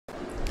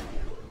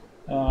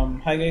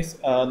Hi guys,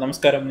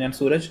 നമസ്കാരം. ഞാൻ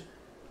Sooraj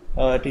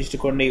teacher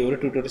കൊണ്ട് ഒരു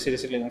ട്യൂട്ടോറിയൽ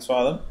സീരീസിലേക്ക്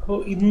സ്വാഗതം. അപ്പോൾ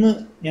ഇന്ന്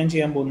ഞാൻ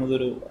ചെയ്യാൻ പോകുന്നത്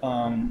ഒരു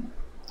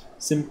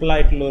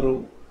സിമ്പിളായിട്ടുള്ളൊരു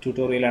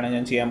ട്യൂട്ടോറിയലാണ്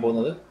ഞാൻ ചെയ്യാൻ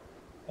പോകുന്നത്.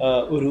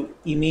 ഒരു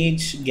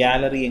ഇമേജ്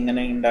ഗാലറി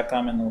എങ്ങനെ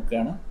ഉണ്ടാക്കാമെന്ന്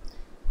നോക്കുകയാണ്.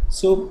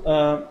 സോ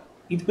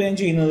ഇതിപ്പോൾ ഞാൻ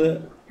ചെയ്യുന്നത്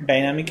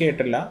ഡൈനാമിക്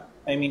ആയിട്ടല്ല,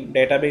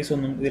 ഡാറ്റാബേസ്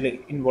ഒന്നും ഇതിൽ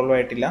ഇൻവോൾവ്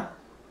ആയിട്ടില്ല.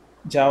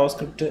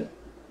 ജാവാസ്ക്രിപ്റ്റ്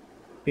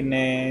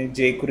പിന്നെ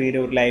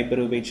ജേക്വറിയുടെ ഒരു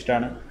ലൈബ്രറി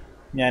ഉപയോഗിച്ചിട്ടാണ്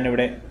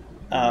ഞാനിവിടെ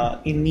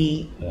ഇനി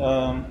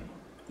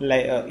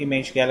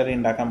ഇമേജ് ഗാലറി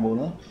ഉണ്ടാക്കാൻ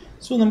പോകുന്നത്.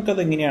 സോ നമുക്കത്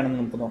എങ്ങനെയാണെന്ന്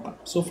നമുക്ക് നോക്കാം.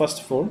 സോ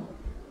ഫസ്റ്റ് ഓഫ് ഓൾ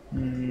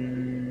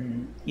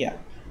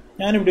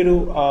ഞാനിവിടെ ഒരു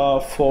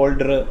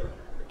ഫോൾഡർ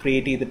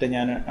ക്രിയേറ്റ് ചെയ്തിട്ട്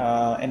ഞാൻ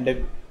എൻ്റെ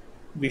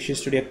വിഷ്വൽ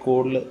സ്റ്റുഡിയോ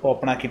കോഡിൽ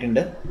ഓപ്പൺ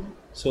ആക്കിയിട്ടുണ്ട്.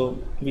 സോ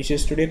വിഷ്വൽ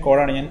സ്റ്റുഡിയോ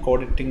കോഡാണ് ഞാൻ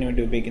കോഡ് എഡിറ്റിങ്ങിന്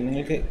വേണ്ടി ഉപയോഗിക്കുന്നത്.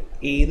 നിങ്ങൾക്ക്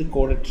ഏത്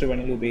കോഡ് എഡിറ്റർ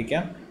വേണമെങ്കിലും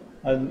ഉപയോഗിക്കാം.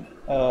 അത്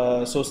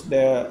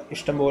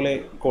ഇഷ്ടംപോലെ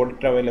കോഡ്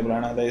എഡിറ്റർ അവൈലബിൾ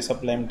ആണ്. അതായത്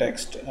സബ്ലൈം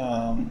ടെക്സ്റ്റ്,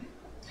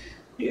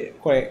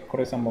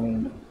 കുറേ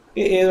സംഭവങ്ങളുണ്ട്.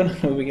 ഏതുകൊണ്ടും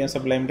ഉപയോഗിക്കാം.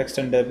 സബ്ലൈം ടെക്സ്റ്റ്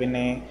ഉണ്ട്,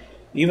 പിന്നെ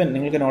ഈവൻ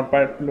നിങ്ങൾക്ക് നോട്ട്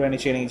പാഡിൽ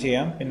വേണമെങ്കിൽ ചെയ്യണമെങ്കിൽ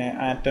ചെയ്യാം. പിന്നെ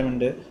ആറ്റം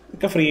ഉണ്ട്,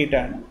 ഇതൊക്കെ ഫ്രീ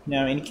ആയിട്ടാണ്.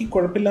 എനിക്ക്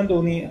കുഴപ്പമില്ലെന്ന്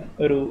തോന്നിയ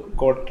ഒരു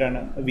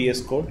കോഡാണ് VS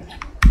കോഡ്.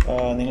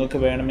 നിങ്ങൾക്ക്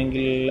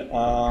വേണമെങ്കിൽ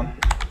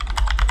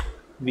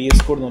VS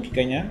കോഡ്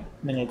നോക്കിക്കഴിഞ്ഞാൽ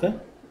നിങ്ങൾക്ക്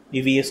ഈ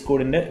VS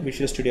കോഡിൻ്റെ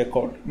വിഷ്വൽ സ്റ്റുഡിയോ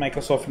കോഡ്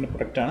മൈക്രോസോഫ്റ്റിൻ്റെ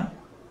പ്രൊഡക്റ്റാണ്.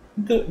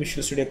 നിങ്ങൾക്ക്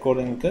വിഷ്വൽ സ്റ്റുഡിയോ കോഡ്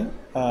നിങ്ങൾക്ക്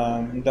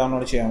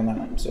ഡൗൺലോഡ്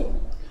ചെയ്യാവുന്നതാണ്. സോ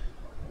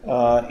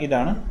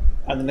ഇതാണ്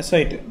അതിൻ്റെ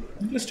സൈറ്റ്.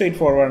 നിങ്ങൾക്ക് സ്ട്രെയിറ്റ്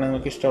ഫോർവേഡ്,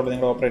 നിങ്ങൾക്ക് ഇഷ്ടമുള്ള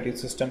നിങ്ങളുടെ ഓപ്പറേറ്റിംഗ്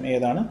സിസ്റ്റം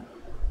ഏതാണ്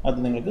അത്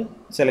നിങ്ങൾക്ക്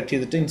സെലക്ട്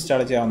ചെയ്തിട്ട്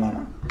ഇൻസ്റ്റാൾ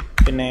ചെയ്യാവുന്നതാണ്.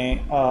 പിന്നെ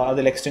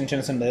അതിൽ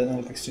എക്സ്റ്റൻഷൻസ് ഉണ്ട്,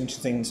 നിങ്ങൾക്ക്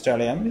എക്സ്റ്റൻഷൻസ് ഇൻസ്റ്റാൾ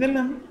ചെയ്യാം.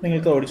 ഇതെല്ലാം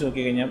നിങ്ങൾക്ക് ഓടിച്ച്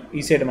നോക്കി കഴിഞ്ഞാൽ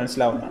ഈസി ആയിട്ട്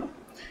മനസ്സിലാവുന്നതാണ്.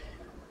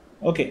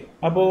 ഓക്കെ,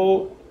 അപ്പോൾ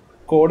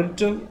കോഡ്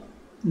എഡിറ്റർ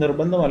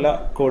നിർബന്ധമല്ല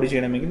കോഡ്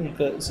ചെയ്യണമെങ്കിൽ.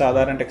 നിങ്ങൾക്ക്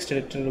സാധാരണ ടെക്സ്റ്റ്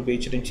എഡിറ്റർ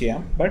ഉപയോഗിച്ചിട്ടും ചെയ്യാം.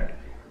 ബട്ട്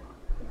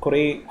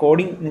കുറേ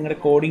നിങ്ങളുടെ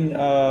കോഡിങ്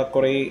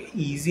കുറേ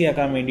ഈസി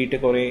ആക്കാൻ വേണ്ടിയിട്ട്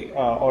കുറേ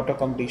ഓട്ടോ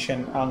കംപ്ലീഷൻ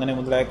അങ്ങനെ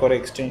മുതലായ കുറേ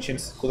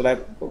എക്സ്റ്റൻഷൻസ് മുതലായ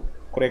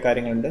കുറേ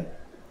കാര്യങ്ങളുണ്ട്.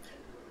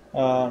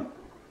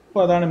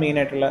 അപ്പോൾ അതാണ്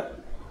മെയിനായിട്ടുള്ള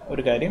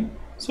ഒരു കാര്യം.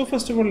 സോ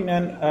ഫസ്റ്റ് ഓഫ് ഓൾ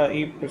ഞാൻ ഈ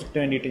പ്രൊജക്റ്റിന്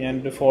വേണ്ടിയിട്ട്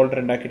ഞാനൊരു ഫോൾഡർ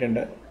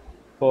ഉണ്ടാക്കിയിട്ടുണ്ട്.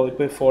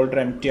 ഇപ്പോൾ ഫോൾഡർ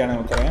എംപ്റ്റി ആണ്.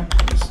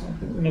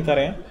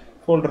 നിങ്ങൾക്കറിയാം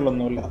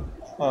ഫോൾഡറിലൊന്നുമില്ല.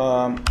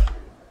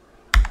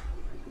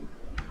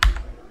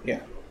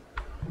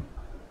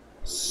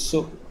 സോ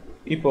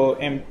ഇപ്പോൾ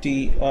എംപ്റ്റി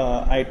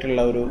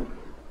ആയിട്ടുള്ള ഒരു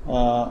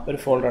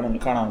ഫോൾഡറാണ്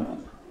നിങ്ങൾക്ക് കാണാവുന്നത്.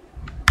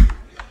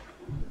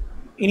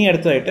 ഇനി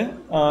അടുത്തതായിട്ട്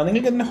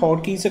നിങ്ങൾക്ക് ഇതിൻ്റെ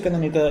ഹോട്ട് കീസൊക്കെ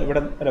നിങ്ങൾക്ക്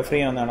ഇവിടെ റെഫർ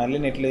ചെയ്യാവുന്നതാണ്.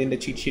 അല്ലെങ്കിൽ നെറ്റിൽ ഇതിൻ്റെ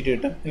ചീറ്റ് ഷീറ്റ്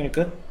കിട്ടും.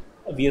 നിങ്ങൾക്ക്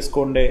VS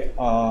കോഡിൻ്റെ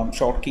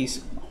ഹോട്ട്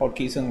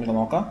കീസ് നിങ്ങൾക്ക്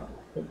നോക്കാം.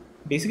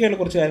 ബേസിക്കായിട്ടുള്ള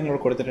കുറച്ച് കാര്യങ്ങൾ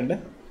കൊടുത്തിട്ടുണ്ട്.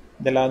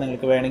 ഇതല്ലാതെ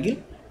നിങ്ങൾക്ക് വേണമെങ്കിൽ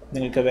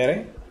നിങ്ങൾക്ക് വേറെ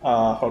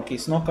ഹോട്ട്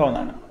കീസ്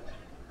നോക്കാവുന്നതാണ്.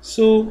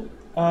 സോ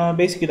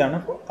ബേസിക് ഇതാണ്.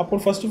 അപ്പോൾ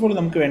ഫസ്റ്റ് ഓഫ് ഓൾ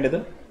നമുക്ക് വേണ്ടത്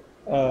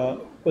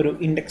ഒരു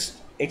ഇൻഡെക്സ്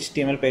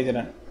HTML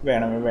പേജാണ്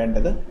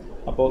വേണ്ടത്.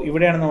 അപ്പോൾ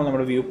ഇവിടെയാണ് നമ്മൾ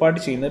നമ്മുടെ വ്യൂ പാർട്ട്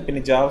ചെയ്യുന്നത്.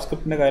 പിന്നെ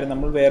ജാവാസ്ക്രിപ്റ്റിൻ്റെ കാര്യം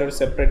നമ്മൾ വേറൊരു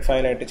സെപ്പറേറ്റ്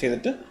ഫയലായിട്ട്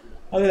ചെയ്തിട്ട്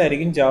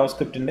അതിലായിരിക്കും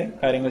ജാവാസ്ക്രിപ്റ്റിൻ്റെ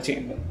കാര്യങ്ങൾ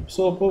ചെയ്യുന്നത്.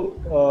 സോ അപ്പോൾ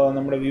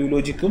നമ്മുടെ വ്യൂ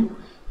ലോജിക്കും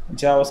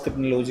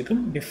ജാവാസ്ക്രിപ്റ്റിൻ്റെ ലോജിക്കും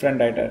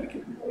ഡിഫറെൻ്റ്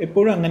ആയിട്ടായിരിക്കും.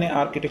 എപ്പോഴും അങ്ങനെ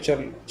ആർക്കിടെക്ചർ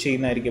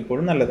ചെയ്യുന്നതായിരിക്കും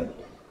എപ്പോഴും നല്ലത്.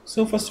 സോ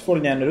ഫസ്റ്റ് ഓഫ് ഓൾ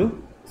ഞാനൊരു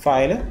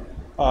ഫയൽ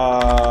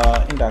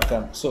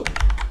ഉണ്ടാക്കുകയാണ്. സോ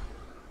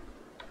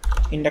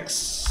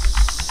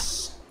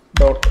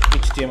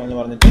index.html എന്ന്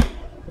പറഞ്ഞിട്ട്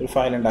ഒരു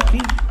ഫയൽ ഉണ്ടാക്കി.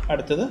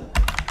 അടുത്തത്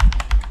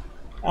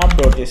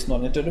app.js എന്ന്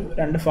പറഞ്ഞിട്ടൊരു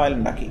 2 ഫയൽ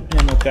ഉണ്ടാക്കി.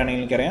 ഞാൻ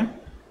നോക്കുകയാണെങ്കിൽ എനിക്കറിയാം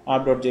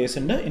app.js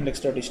ഉണ്ട്,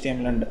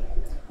 index.html ഉണ്ട്.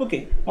 ഓക്കെ,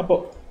 അപ്പോൾ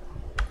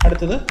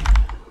അടുത്തത്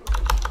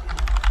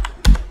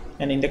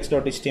ഞാൻ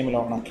index.html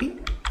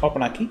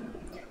ഓപ്പൺ ആക്കി.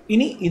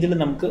 ഇനി ഇതിൽ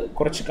നമുക്ക്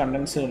കുറച്ച്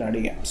കണ്ടൻസുകൾ ആഡ്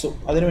ചെയ്യാം. സോ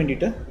അതിന്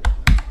വേണ്ടിയിട്ട്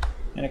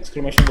ഞാൻ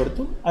എക്സ്ക്ലമേഷൻ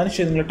കൊടുത്തു.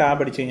 അതിനുശേഷം നിങ്ങൾ ടാബ്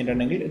അടിച്ച്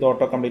കഴിഞ്ഞിട്ടുണ്ടെങ്കിൽ ഇത്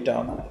ഓട്ടോ കംപ്ലീറ്റ്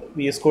ആവുന്നതാണ്.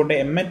 VS കോഡിൻ്റെ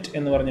എംഎറ്റ്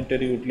എന്ന്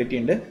പറഞ്ഞിട്ടൊരു യൂട്ടിലിറ്റി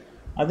ഉണ്ട്.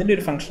 അതിൻ്റെ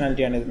ഒരു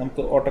ഫംഗ്ഷനാലിറ്റിയാണ് ഇത്.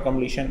 നമുക്ക് ഓട്ടോ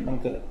കംപ്ലീഷൻ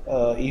നമുക്ക്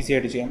ഈസി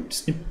ആയിട്ട് ചെയ്യാം.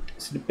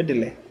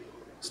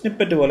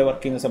 സ്നിപ്പറ്റ് പോലെ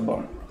വർക്ക് ചെയ്യുന്ന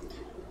സംഭവമാണ്.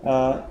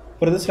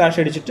 വെറുതെ സ്ലാഷ്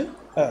അടിച്ചിട്ട്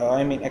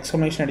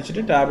എക്സ്ക്ലമേഷൻ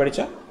അടിച്ചിട്ട് ടാബ്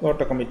അടിച്ചാൽ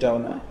ഓട്ടോ കംപ്ലീറ്റ്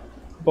ആവുന്നതാണ്.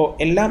 അപ്പോൾ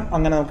എല്ലാം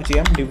അങ്ങനെ നമുക്ക്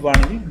ചെയ്യാം. ഡിവ്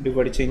ആണെങ്കിൽ ഡിവ്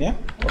അടിച്ച് കഴിഞ്ഞാൽ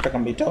ഓട്ടോ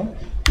കംപ്ലീറ്റ് ആവും.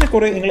 പിന്നെ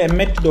കുറേ നിങ്ങൾ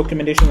എംഎറ്റ്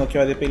ഡോക്യുമെൻറ്റേഷൻ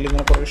നോക്കിയാൽ മതി. ഇപ്പോൾ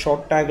ഇങ്ങനെ കുറേ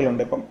ഷോർട്ട്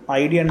ടാഗുകളുണ്ട്. ഇപ്പം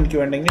ID ആണ് എനിക്ക്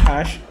വേണ്ടെങ്കിൽ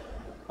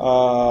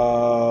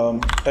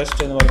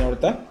 #ടെസ്റ്റ് എന്ന് പറഞ്ഞു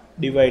കൊടുത്താൽ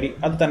ഡിവ് ID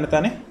അത്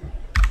തന്നെ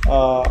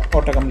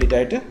ഓട്ടോ കംപ്ലീറ്റ്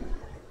ആയിട്ട്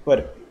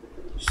വരും.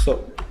 സോ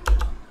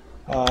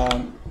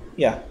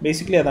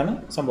ബേസിക്കലി അതാണ്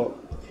സംഭവം.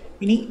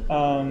 ഇനി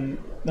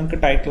നമുക്ക്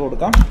ടൈറ്റിൽ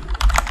കൊടുക്കാം.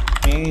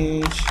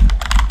 ഇമേജ്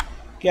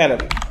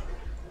ഗാലറി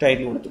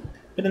ടൈറ്റിൽ കൊടുത്തു.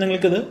 പിന്നെ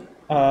നിങ്ങൾക്കിത്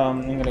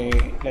നിങ്ങളുടെ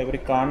ലൈബ്രറി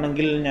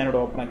കാണണമെങ്കിൽ ഞാനിവിടെ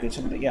ഓപ്പൺ ആക്കി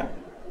വെച്ചിട്ടുണ്ട്.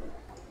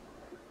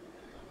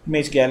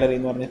 ഇമേജ് ഗാലറി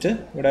എന്ന് പറഞ്ഞിട്ട്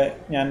ഇവിടെ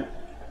ഞാൻ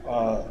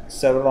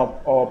സെർവർ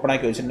ഓപ്പൺ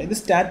ആക്കി വെച്ചിട്ടുണ്ട്. ഇത്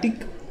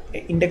സ്റ്റാറ്റിക്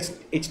ഇൻഡെക്സ്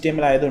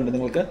HTML ആയതുകൊണ്ട്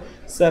നിങ്ങൾക്ക്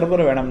സെർവർ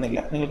വേണമെന്നില്ല.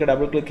 നിങ്ങൾക്ക്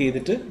ഡബിൾ ക്ലിക്ക്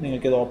ചെയ്തിട്ട്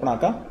നിങ്ങൾക്കിത് ഓപ്പൺ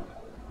ആക്കാം.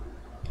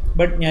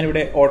 ബട്ട്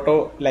ഞാനിവിടെ ഓട്ടോ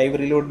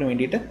ലൈബ്രറി ലോഡിന്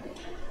വേണ്ടിയിട്ട്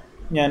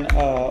ഞാൻ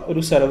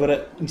ഒരു സെർവർ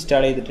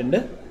ഇൻസ്റ്റാൾ ചെയ്തിട്ടുണ്ട്.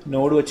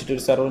 നോഡ്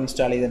വെച്ചിട്ടൊരു സെർവർ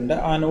ഇൻസ്റ്റാൾ ചെയ്തിട്ടുണ്ട്.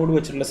 ആ നോഡ്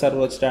വെച്ചിട്ടുള്ള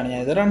സെർവർ വെച്ചിട്ടാണ്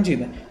ഞാനിത് റൺ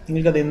ചെയ്യുന്നത്.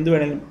 നിങ്ങൾക്കത് എന്ത്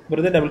വേണമെങ്കിലും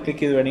വെറുതെ ഡബിൾ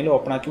ക്ലിക്ക് ചെയ്ത് വേണമെങ്കിൽ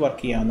ഓപ്പൺ ആക്കി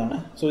വർക്ക് ചെയ്യാവുന്നതാണ്.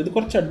 സോ ഇത്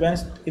കുറച്ച്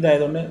അഡ്വാൻസ്ഡ്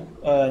ഇതായതുകൊണ്ട്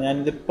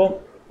ഞാനിതിപ്പം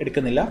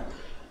എടുക്കുന്നില്ല.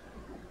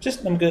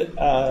 ജസ്റ്റ് നമുക്ക്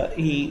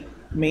ഈ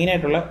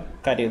മെയിനായിട്ടുള്ള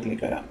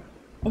കാര്യത്തിലേക്ക് വരാം.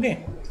 Okay,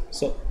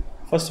 so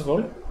first of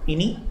all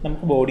ഇനി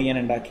നമുക്ക് ബോഡി ഞാൻ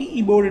ഉണ്ടാക്കി.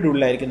 ഈ ബോഡിയുടെ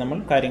ഉള്ളിലായിരിക്കും നമ്മൾ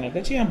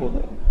കാര്യങ്ങളൊക്കെ ചെയ്യാൻ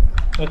പോകുന്നത്.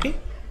 ഓക്കെ,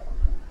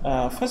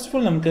 ഫസ്റ്റ് ഓഫ്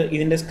ഓൾ നമുക്ക്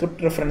ഇതിൻ്റെ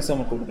സ്ക്രിപ്റ്റ് റെഫറൻസ്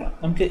നമുക്ക് കൊടുക്കണം.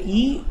 നമുക്ക്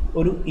ഈ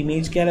ഒരു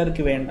ഇമേജ്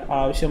ഗാലറിക്ക്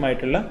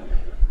ആവശ്യമായിട്ടുള്ള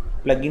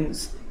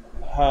പ്ലഗിൻസ്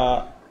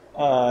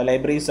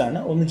ലൈബ്രറീസ് ആണ്.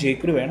 ഒന്ന്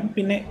jQuery വേണം,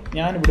 പിന്നെ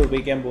ഞാനിവിടെ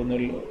ഉപയോഗിക്കാൻ പോകുന്ന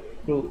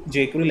ഒരു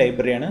jQuery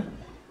ലൈബ്രറിയാണ്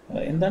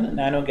എന്താണ്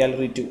നാനോ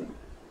ഗാലറി 2.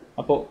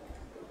 അപ്പോൾ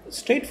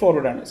സ്ട്രെയിറ്റ്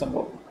ഫോർവേഡാണ്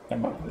സംഭവം.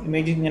 കണ്ടോ,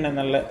 ഇമേജ് ഇങ്ങനെ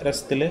നല്ല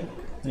രസത്തിൽ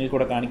നിങ്ങൾക്ക്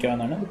കൂടെ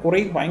കാണിക്കാവുന്നതാണ്. കുറേ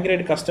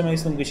ഭയങ്കരമായിട്ട്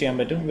കസ്റ്റമൈസ് നമുക്ക് ചെയ്യാൻ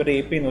പറ്റും. ഇവരുടെ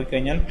API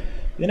നോക്കിക്കഴിഞ്ഞാൽ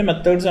ഇതിൻ്റെ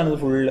മെത്തേഡ്സ് ആണ് ഇത്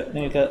ഫുള്ള്.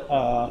 നിങ്ങൾക്ക്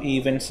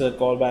ഈവൻറ്റ്സ്,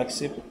 കോൾ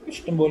ബാക്സ്,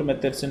 ഇഷ്ടംപോലെ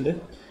മെത്തേഡ്സ് ഉണ്ട്.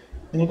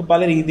 നിങ്ങൾക്ക്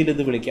പല രീതിയിൽ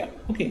ഇത് വിളിക്കാം.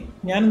 ഓക്കെ,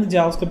 ഞാനിന്ന്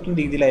ജാവസ്ക്രിപ്റ്റിൻ്റെ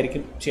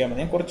രീതിയിലായിരിക്കും ചെയ്യാൻ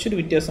പറ്റുന്നത്. ഞാൻ കുറച്ചൊരു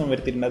വ്യത്യാസം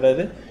വരുത്തിയിട്ടുണ്ട്.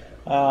 അതായത്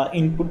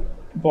ഇൻപുട്ട്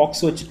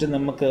ബോക്സ് വെച്ചിട്ട്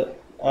നമുക്ക്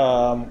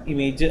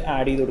ഇമേജ്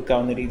ആഡ് ചെയ്ത്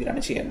കൊടുക്കാവുന്ന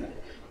രീതിയിലാണ് ചെയ്യുന്നത്.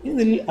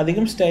 ഇതിൽ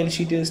അധികം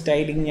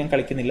സ്റ്റൈലിംഗ് ഞാൻ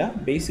കളിക്കുന്നില്ല.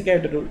 ബേസിക്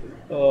ആയിട്ടൊരു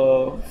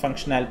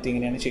ഫങ്ഷനാലിറ്റി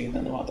എങ്ങനെയാണ്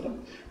ചെയ്യുന്നതെന്ന് മാത്രം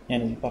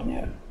ഞാനിത്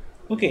പറഞ്ഞുതരാം.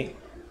 ഓക്കെ,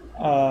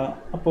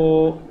 അപ്പോൾ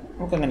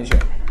നമുക്കങ്ങനെ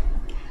ചെയ്യാം.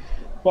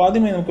 അപ്പോൾ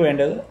ആദ്യമായി നമുക്ക്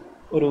വേണ്ടത്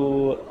ഒരു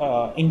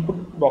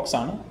ഇൻപുട്ട്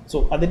ബോക്സാണ്. സോ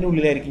അതിൻ്റെ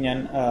ഉള്ളിലായിരിക്കും ഞാൻ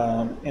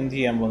എന്ത്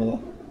ചെയ്യാൻ പോകുന്നത്,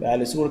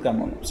 വാല്യൂസ് കൊടുക്കാൻ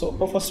പോകുന്നത്. സോ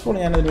അപ്പോൾ ഫസ്റ്റ് ഓഫ്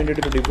ഓൾ ഞാൻ അതിന്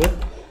വേണ്ടിയിട്ടൊരു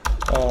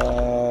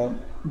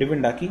ഡിവ്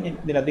ഉണ്ടാക്കി.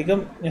 ഇതിലധികം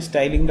ഞാൻ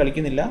സ്റ്റൈലിംഗ്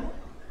കളിക്കുന്നില്ല.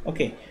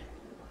 ഓക്കെ,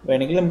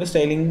 വേണമെങ്കിൽ നമുക്ക്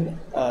സ്റ്റൈലിംഗ്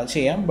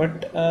ചെയ്യാം,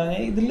 ബട്ട്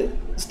ഇതിൽ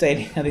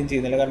സ്റ്റൈലിംഗ് അധികം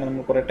ചെയ്യുന്നില്ല, കാരണം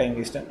നമുക്ക് കുറേ ടൈം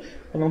വേസ്റ്റാണ്.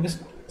 അപ്പോൾ നമുക്ക്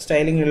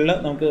സ്റ്റൈലിംഗ് ഉള്ള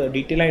നമുക്ക്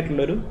ഡീറ്റെയിൽ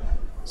ആയിട്ടുള്ളൊരു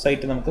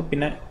സൈറ്റ് നമുക്ക്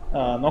പിന്നെ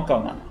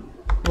നോക്കാവുന്നതാണ്.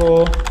 അപ്പോൾ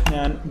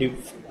ഞാൻ ഡിവ്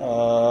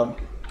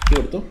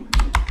കൊടുത്തു,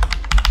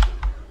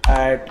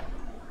 ആഡ്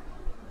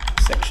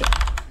സെക്ഷൻ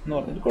എന്ന്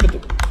പറഞ്ഞിട്ട് കൊടുത്തു.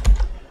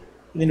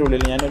 ഇതിൻ്റെ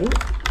ഉള്ളിൽ ഞാനൊരു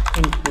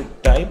input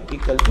type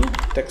equal to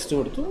text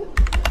കൊടുത്തു.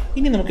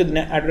 ഇനി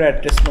നമുക്കിതിനെ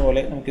അഡ്രസ്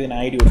പോലെ നമുക്കിതിന്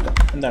ID കൊടുക്കാം.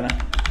 എന്താണ്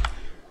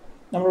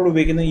നമ്മളിവിടെ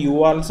ഉപയോഗിക്കുന്ന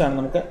URLs ആണ്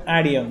നമുക്ക്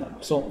ആഡ് ചെയ്യാവുന്നത്.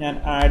 സോ ഞാൻ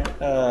ആഡ്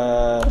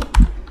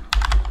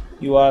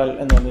URL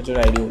എന്ന്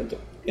പറഞ്ഞിട്ടൊരു ID കൊടുത്തു.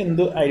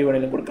 എന്ത് ID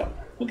വേണമെങ്കിലും കൊടുക്കാം.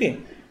 ഓക്കെ,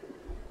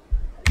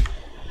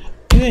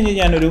 ഇത് കഴിഞ്ഞ്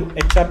ഞാനൊരു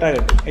HR ടാഗ്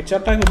ഇട്ടു.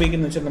 HR ടാഗ്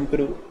ഉപയോഗിക്കുന്നത് വെച്ചാൽ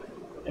നമുക്കൊരു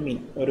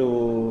ഒരു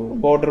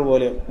ബോർഡർ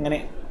പോലെയോ അങ്ങനെ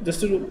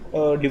ജസ്റ്റ് ഒരു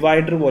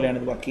ഡിവൈഡർ പോലെയാണ്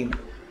ഇത് വർക്ക് ചെയ്യുന്നത്.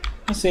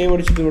 സേവ്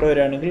അടിച്ചിട്ട് ഇവിടെ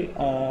വരികയാണെങ്കിൽ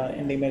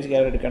എൻ്റെ ഇമേജ്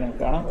ഗാലറി എടുക്കുകയാണെങ്കിൽ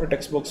കാണാം ഒരു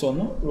ടെക്സ്റ്റ് ബോക്സ്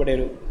വന്നു, ഇവിടെ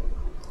ഒരു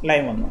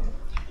ലൈൻ വന്നു.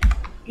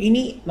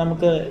 ഇനി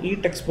നമുക്ക് ഈ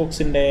ടെക്സ്റ്റ്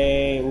ബോക്സിൻ്റെ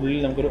ഉള്ളിൽ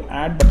നമുക്കൊരു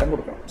ആഡ് ബട്ടൺ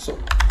കൊടുക്കണം. സോ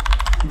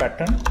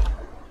ബട്ടൺ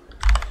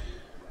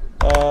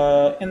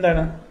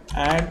എന്താണ്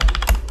add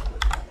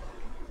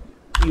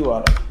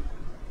URL.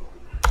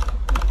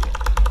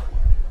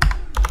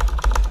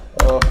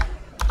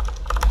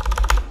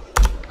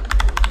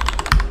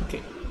 Okay,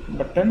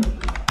 button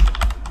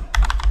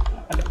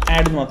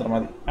add മാത്രം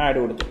മതി. ആഡ്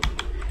കൊടുത്തു.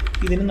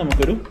 ഇതിന്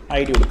നമുക്കൊരു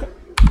ID കൊടുക്കാം,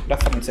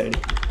 reference ID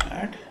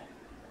add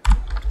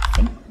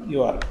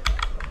URL.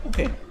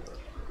 Okay,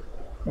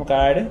 നമുക്ക്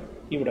ആഡ്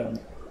ഇവിടെ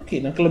വന്നു. ഓക്കെ,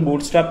 നിങ്ങൾക്കുള്ള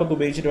ബൂട്ട് സ്ട്രാപ്പൊക്കെ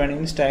ഉപയോഗിച്ചിട്ട്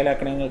വേണമെങ്കിൽ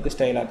സ്റ്റൈലാക്കണമെങ്കിൽ നിങ്ങൾക്ക്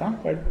സ്റ്റൈലാക്കാം.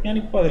 ബട്ട്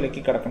ഞാനിപ്പോൾ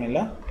അതിലേക്ക് കിടക്കണില്ല.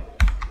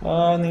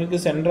 നിങ്ങൾക്ക്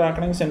സെൻറ്റർ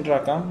ആക്കണമെങ്കിൽ സെൻറ്റർ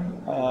ആക്കാം.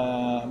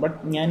 ബട്ട്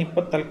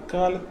ഞാനിപ്പോൾ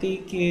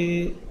തൽക്കാലത്തേക്ക്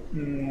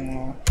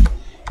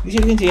ഇത്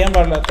ശരിക്കും ചെയ്യാൻ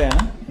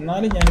പാടില്ലാത്തതാണ്.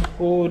 എന്നാലും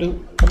ഞാനിപ്പോൾ ഒരു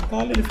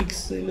തൽക്കാലം ഒരു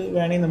ഫിക്സിൽ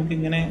വേണമെങ്കിൽ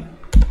നമുക്കിങ്ങനെ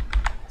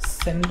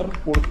സെൻറ്റർ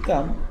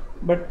കൊടുക്കാം.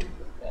 ബട്ട്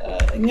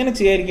ഇങ്ങനെ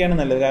ചെയ്യാതിരിക്കുകയാണ്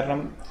നല്ലത്,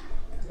 കാരണം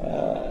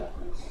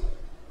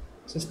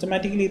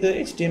സിസ്റ്റമാറ്റിക്കലി ഇത്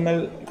HTML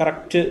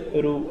കറക്റ്റ്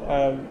ഒരു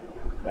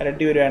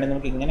വരട്ടി വരികയാണെങ്കിൽ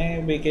നമുക്ക് ഇങ്ങനെ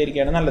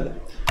ഉപയോഗിക്കാതിരിക്കുകയാണ് നല്ലത്.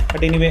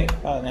 ബട്ട് എനിവേ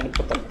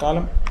ഞാനിപ്പോൾ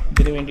തൽക്കാലം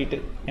ഇതിന് വേണ്ടിയിട്ട്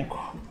ഞാൻ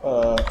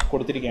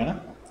കൊടുത്തിരിക്കുകയാണ്.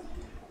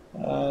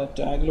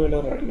 ടാഗിൽ വല്ല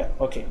ഇല്ല.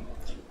 ഓക്കെ,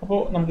 അപ്പോൾ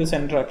നമുക്ക്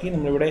സെൻറ്ററാക്കി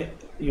നമ്മളിവിടെ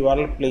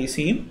URL പ്ലേസ്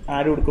ചെയ്യും.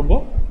 ആഡ് കൊടുക്കുമ്പോൾ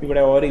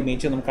ഇവിടെ ഓരോ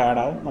ഇമേജ് നമുക്ക് ആഡ്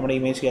ആവും, നമ്മുടെ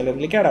ഇമേജ്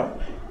ഗാലറിയിലേക്ക് ആഡ് ആവും.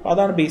 അപ്പോൾ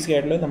അതാണ് ബേസിക്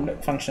ആയിട്ടുള്ള നമ്മുടെ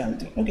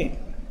ഫങ്ഷനാലിറ്റി. ഓക്കെ,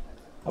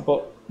 അപ്പോൾ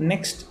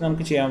നെക്സ്റ്റ്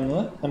നമുക്ക്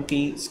ചെയ്യാവുന്നത് നമുക്ക്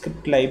ഈ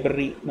സ്ക്രിപ്റ്റ്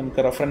ലൈബ്രറി നമുക്ക്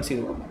റെഫറൻസ്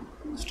ചെയ്ത് കൊടുക്കണം.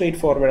 സ്ട്രെയിറ്റ്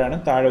ഫോർവേഡാണ്,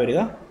 താഴെ വരിക.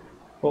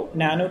 അപ്പോൾ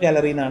നാനോ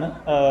ഗാലറി എന്നാണ്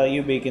ഈ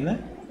ഉപയോഗിക്കുന്ന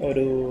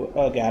ഒരു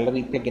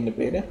ഗാലറി പ്ലഗിൻ്റെ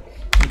പേര്.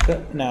 നമുക്ക്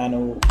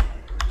നാനോ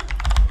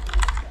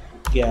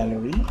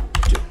ഗാലറി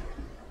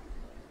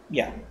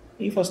 2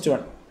 ഈ ഫസ്റ്റ്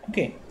വൺ.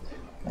 ഓക്കെ,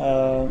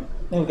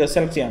 നമുക്ക്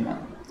സെലക്ട്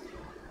ചെയ്യാവുന്നതാണ്.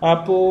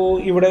 അപ്പോൾ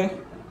ഇവിടെ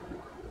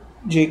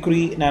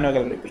jQuery നാനോ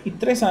ഗാലറി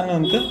ഇത്രയും സാധനങ്ങൾ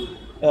നമുക്ക്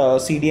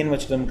CDN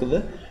വെച്ചിട്ട് നമുക്കിത്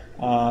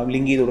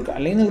ലിങ്ക് ചെയ്ത് കൊടുക്കാം.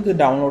 അല്ലെങ്കിൽ നിങ്ങൾക്ക്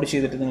ഡൗൺലോഡ്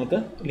ചെയ്തിട്ട് നിങ്ങൾക്ക്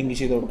ലിങ്ക്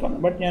ചെയ്ത് കൊടുക്കാം.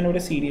 ബട്ട്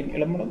ഞാനിവിടെ CDN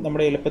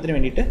നമ്മുടെ എളുപ്പത്തിന്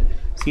വേണ്ടിയിട്ട്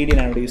CDN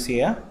ആണ് ഇവിടെ യൂസ്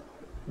ചെയ്യുക.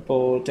 അപ്പോൾ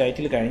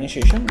ടൈറ്റിൽ കഴിഞ്ഞ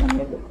ശേഷം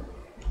നമ്മൾ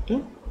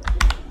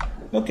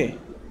ഓക്കെ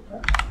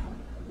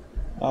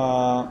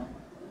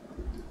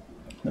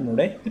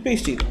നമ്മുടെ ഇത്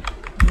പേസ്റ്റ് ചെയ്തു.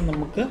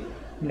 നമുക്ക്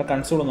നമ്മുടെ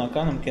കൺസോൾ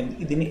നോക്കാം. നമുക്ക്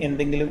ഇതിന്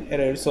എന്തെങ്കിലും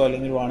എറേഴ്സോ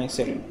അല്ലെങ്കിൽ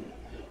വാർണിങ്സോ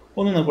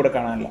ഒന്നും നമുക്ക് ഇവിടെ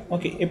കാണാനില്ല.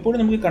 ഓക്കെ, എപ്പോഴും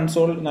നമുക്ക്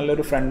കൺസോൾ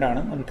നല്ലൊരു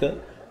ഫ്രണ്ടാണ്. നമുക്ക്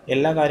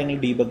എല്ലാ കാര്യങ്ങളും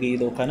ഡീബഗ്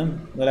ചെയ്ത് നോക്കാനും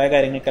മുതലായ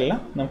കാര്യങ്ങൾക്കെല്ലാം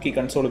നമുക്ക് ഈ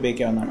കൺസോൾ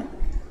ഉപയോഗിക്കാവുന്നതാണ്.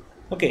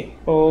 ഓക്കെ,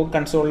 ഇപ്പോൾ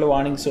കൺസോളിൽ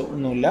വാർണിങ്സോ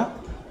ഒന്നുമില്ല.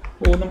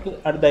 അപ്പോൾ നമുക്ക്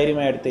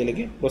ധൈര്യമായ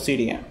അടുത്തതിലേക്ക്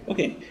പ്രൊസീഡ് ചെയ്യാം.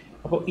 ഓക്കെ,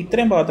 അപ്പോൾ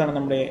ഇത്രയും ഭാഗത്താണ്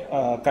നമ്മുടെ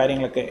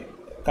കാര്യങ്ങളൊക്കെ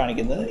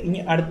കാണിക്കുന്നത്. ഇനി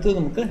അടുത്തത്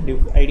നമുക്ക് div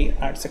ID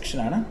ആഡ്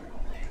സെക്ഷനാണ്.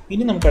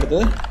 ഇനി നമുക്ക്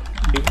അടുത്തത്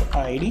div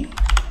ID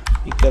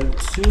equal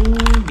to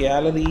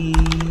gallery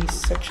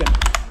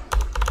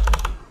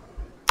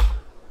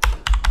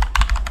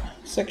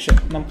section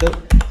നമുക്ക്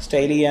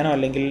സ്റ്റൈൽ ചെയ്യാനോ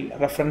അല്ലെങ്കിൽ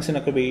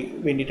റെഫറൻസിനൊക്കെ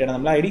വേണ്ടിയിട്ടാണ്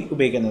നമ്മൾ ID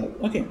ഉപയോഗിക്കുന്നത്.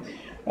 ഓക്കെ,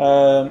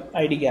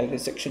 ID gallery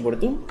section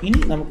കൊടുത്തു. ഇനി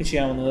നമുക്ക്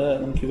ചെയ്യാവുന്നത്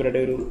നമുക്ക് ഇവരുടെ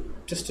ഒരു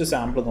ജസ്റ്റ്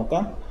സാമ്പിൾ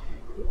നോക്കാം.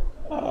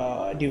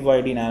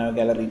 divide nano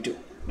gallery 2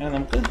 അങ്ങനെ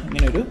നമുക്ക്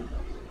ഇങ്ങനെ ഒരു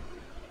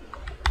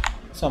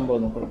സംഭവം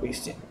നമുക്ക്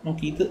പേസ്റ്റ് ചെയ്യാം.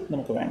 നമുക്ക് ഇത്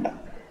നമുക്ക് വേണ്ട.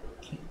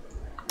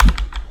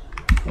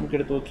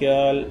 നമുക്കെടുത്ത്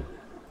നോക്കിയാൽ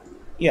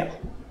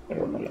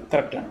ഒന്നുമില്ല,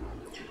 കറക്റ്റാണ്.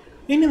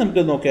 ഇനി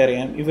നമുക്ക് നോക്കിയാൽ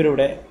അറിയാം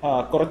ഇവരുടെ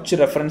കുറച്ച്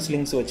റെഫറൻസ്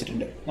ലിങ്ക്സ്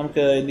വെച്ചിട്ടുണ്ട്.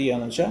 നമുക്ക് എന്ത്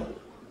ചെയ്യാമെന്ന് വെച്ചാൽ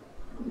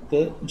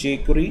നമുക്ക്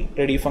jQuery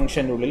റെഡി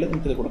ഫംഗ്ഷൻ്റെ ഉള്ളിൽ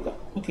നമുക്കിത് കൊടുക്കാം.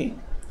 ഓക്കെ,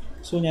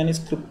 സോ ഞാൻ ഈ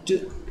സ്ക്രിപ്റ്റ്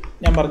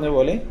ഞാൻ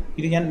പറഞ്ഞതുപോലെ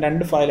ഇത് ഞാൻ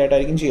 2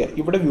 ഫയലായിട്ടായിരിക്കും ചെയ്യുക.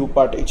 ഇവിടെ വ്യൂ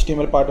പാർട്ട്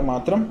HTML പാർട്ട്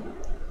മാത്രം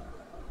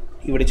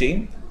ഇവിടെ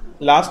ചെയ്യും.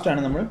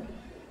 ലാസ്റ്റാണ് നമ്മുടെ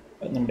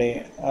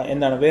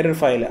എന്താണ് വേറൊരു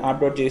ഫയൽ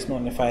app.js എന്ന്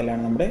പറഞ്ഞ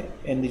ഫയലാണ് നമ്മുടെ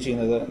എന്ത്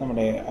ചെയ്യുന്നത്,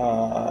 നമ്മുടെ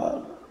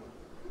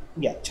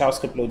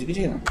JavaScript ലോജിക്ക്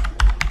ചെയ്യുന്നത്.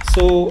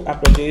 സോ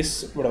app.js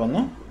ഇവിടെ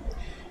വന്നു.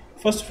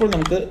 ഫസ്റ്റ് ഓഫ് ഓൾ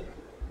നമുക്ക്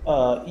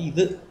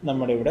ഇത്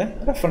നമ്മുടെ ഇവിടെ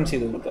റെഫറൻസ്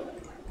ചെയ്ത് കൊടുക്കാം.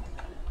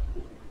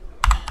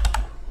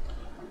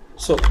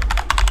 സോ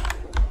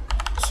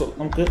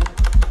നമുക്ക്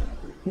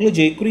നിങ്ങൾ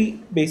jQuery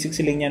ബേസിക്സ്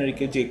ഇല്ലെങ്കിൽ ഞാൻ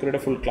ഒരിക്കൽ jQueryയുടെ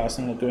ഫുൾ ക്ലാസ്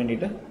നിങ്ങൾക്ക്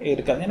വേണ്ടിയിട്ട്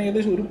എടുക്കാം. ഞാൻ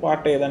ഏകദേശം ഒരു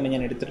പാർട്ട് ഏതാണ്ട്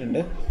ഞാൻ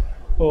എടുത്തിട്ടുണ്ട്.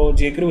 അപ്പോൾ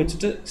jQuery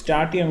വെച്ചിട്ട്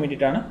സ്റ്റാർട്ട് ചെയ്യാൻ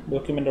വേണ്ടിയിട്ടാണ്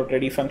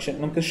document.ready ഫംഗ്ഷൻ.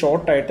 നമുക്ക്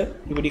ഷോർട്ടായിട്ട്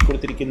ഇവിടെ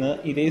കൊടുത്തിരിക്കുന്നത്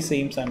ഇതേ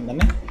സെയിം സാധനം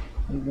തന്നെ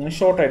നമുക്ക്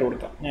ഷോർട്ടായിട്ട്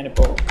കൊടുക്കാം.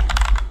 ഞാനിപ്പോൾ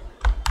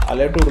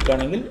അലേർട്ട്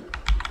കൊടുക്കുകയാണെങ്കിൽ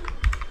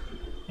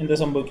എന്താ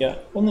സംഭവിക്കുക?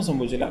 ഒന്നും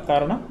സംഭവിച്ചില്ല.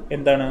 കാരണം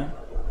എന്താണ്?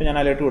 ഇപ്പോൾ ഞാൻ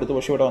അലേർട്ട് കൊടുത്തു,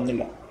 പക്ഷേ ഇവിടെ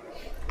വന്നില്ല.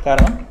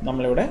 കാരണം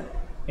നമ്മളിവിടെ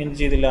എന്ത്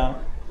ചെയ്തില്ല,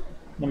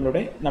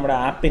 നമ്മുടെ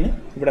ആപ്പിന്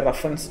ഇവിടെ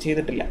റെഫറൻസ്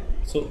ചെയ്തിട്ടില്ല.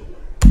 സോ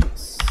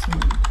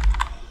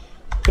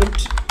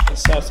സ്ക്രിപ്റ്റ്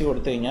src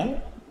കൊടുത്തു കഴിഞ്ഞാൽ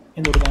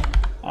എന്ത് കൊടുക്കാം?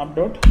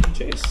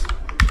 app.js.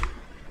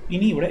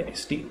 ഇനി ഇവിടെ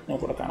st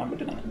നമുക്കിവിടെ കാണാൻ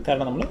പറ്റുന്നതാണ്,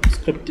 കാരണം നമ്മൾ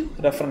സ്ക്രിപ്റ്റ്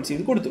റെഫറൻസ്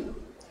ചെയ്ത് കൊടുത്തു.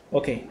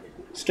 ഓക്കെ,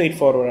 സ്ട്രെയിറ്റ്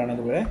ഫോർവേഡാണ്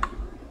ഇതിവിടെ.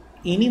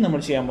 ഇനി നമ്മൾ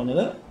ചെയ്യാൻ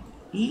പോകുന്നത്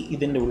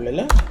ഇതിൻ്റെ ഉള്ളിൽ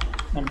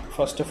നമുക്ക്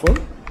ഫസ്റ്റ് ഓഫ് ഓൾ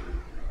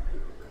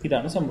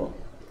ഇതാണ് സംഭവം.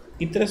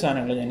 ഇത്ര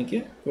സാധനങ്ങൾ എനിക്ക്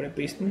ഇവിടെ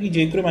പേസ്റ്റ് ഈ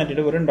jQuery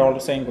മാറ്റിയിട്ട് വെറും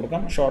 $സൈൻ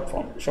കൊടുക്കാം,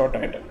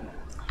 ഷോർട്ടായിട്ട്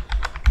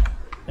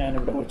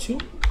ഞാനിവിടെ വെച്ചു,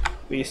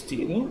 പേസ്റ്റ്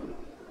ചെയ്തു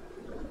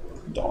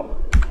 $.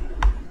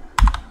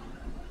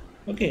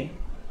 ഓക്കെ,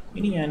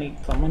 ഇനി ഞാൻ ഈ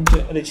കമൻറ്റ്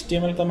അത്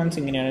HTML കമൻറ്റ്സ്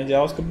ഇങ്ങനെയാണ്,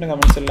 JavaScriptൻ്റെ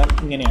കമൻറ്റ്സ് എല്ലാം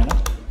ഇങ്ങനെയാണ്,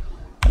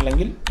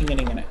 അല്ലെങ്കിൽ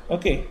ഇങ്ങനെ.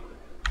 ഓക്കെ,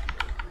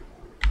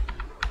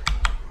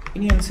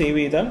 ഇനി ഞാൻ സേവ്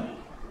ചെയ്താൽ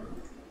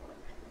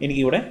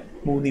എനിക്കിവിടെ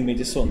 3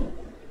 ഇമേജസ് വന്നു.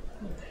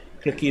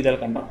 ക്ലിക്ക് ചെയ്താൽ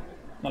കണ്ടോ,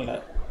 നല്ല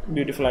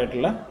ബ്യൂട്ടിഫുൾ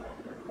ആയിട്ടുള്ള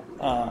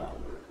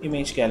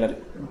ഇമേജ് ഗാലറി.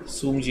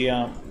 സൂം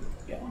ചെയ്യാം,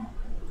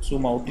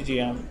 സൂം ഔട്ട്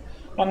ചെയ്യാം.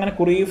 അപ്പോൾ അങ്ങനെ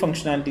കുറേ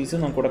ഫങ്ഷനാലിറ്റീസ്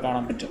നമുക്കിവിടെ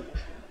കാണാൻ പറ്റും.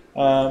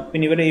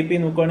 പിന്നെ ഇവരുടെ API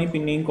നോക്കുകയാണെങ്കിൽ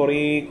പിന്നെയും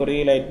കുറേ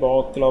ലൈറ്റ്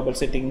ബോക്സ്, ഗ്ലോബൽ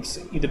സെറ്റിങ്സ്,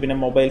 ഇത് പിന്നെ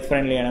മൊബൈൽ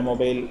ഫ്രണ്ട്ലി ആണ്,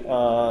 മൊബൈൽ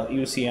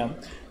യൂസ് ചെയ്യാം.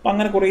 അപ്പോൾ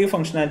അങ്ങനെ കുറേ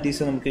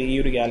ഫങ്ഷനാലിറ്റീസ് നമുക്ക് ഈ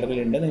ഒരു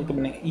ഗാലറിയിലുണ്ട്. നിങ്ങൾക്ക്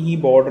പിന്നെ ഈ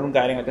ബോർഡറും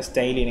കാര്യങ്ങളൊക്കെ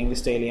സ്റ്റൈൽ ചെയ്യണമെങ്കിൽ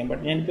സ്റ്റൈൽ ചെയ്യാം.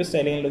 ബട്ട് ഞാനിപ്പോൾ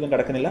സ്റ്റൈൽ ചെയ്യാനൊന്നും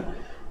കിടക്കുന്നില്ല.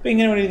 അപ്പോൾ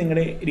ഇങ്ങനെ വേണ്ടി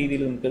നിങ്ങളുടെ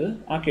രീതിയിൽ നമുക്കത്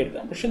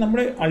ആക്കിയെടുക്കാം. പക്ഷേ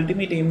നമ്മുടെ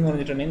അൾട്ടിമേറ്റ് എയിം എന്ന്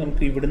പറഞ്ഞിട്ടുണ്ടെങ്കിൽ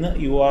നമുക്ക് ഇവിടുന്ന്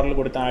URL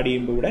കൊടുത്ത് ആഡ്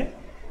ചെയ്യുമ്പോൾ ഇവിടെ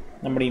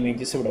നമ്മുടെ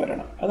ഇമേജസ് ഇവിടെ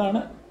വരണം.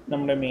 അതാണ്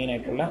നമ്മുടെ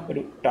മെയിനായിട്ടുള്ള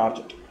ഒരു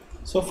target.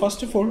 So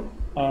first of all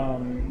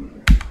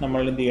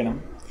നമ്മൾ എന്ത് ചെയ്യണം,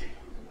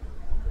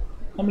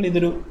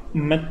 നമ്മളിതൊരു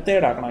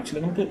മെത്തേഡ് ആക്കണം.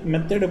 ആക്ച്വലി നമുക്ക്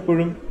മെത്തേഡ്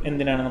എപ്പോഴും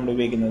എന്തിനാണ് നമ്മൾ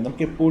ഉപയോഗിക്കുന്നത്,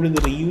 നമുക്ക് എപ്പോഴും ഇത്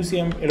റീയൂസ്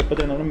ചെയ്യാൻ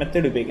എളുപ്പത്തിൽ നമ്മൾ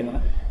മെത്തേഡ് ഉപയോഗിക്കുന്നത്.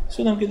 സോ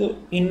നമുക്കിത്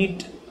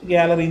ഇന്നിറ്റ്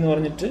ഗാലറി എന്ന്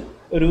പറഞ്ഞിട്ട്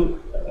ഒരു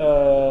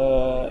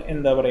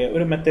എന്താ പറയുക,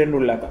 ഒരു മെത്തേഡിൻ്റെ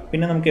ഉള്ളിലാക്കാം.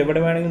 പിന്നെ നമുക്ക് എവിടെ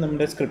വേണമെങ്കിലും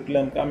നമ്മുടെ സ്ക്രിപ്റ്റിൽ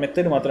നമുക്ക് ആ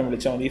മെത്തേഡ് മാത്രം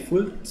വിളിച്ചാൽ മതി.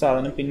 ഫുൾ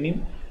സാധനം പിന്നെയും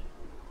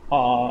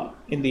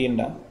എന്ത്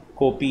ചെയ്യേണ്ട,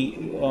 കോപ്പി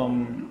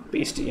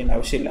പേസ്റ്റ് ചെയ്യേണ്ട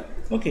ആവശ്യമില്ല.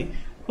 ഓക്കെ,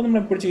 അപ്പോൾ നമ്മൾ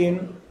എപ്പോഴും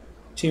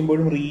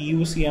ചെയ്യുമ്പോഴും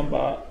റീയൂസ് ചെയ്യാൻ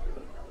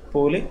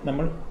പോലെ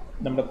നമ്മൾ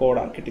നമ്മുടെ കോഡ്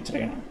ആർക്കിടെക്ചർ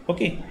ചെയ്യണം.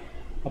 ഓക്കെ,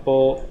 അപ്പോൾ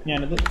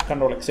ഞാനിത്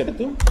Ctrl+X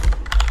എടുത്തു.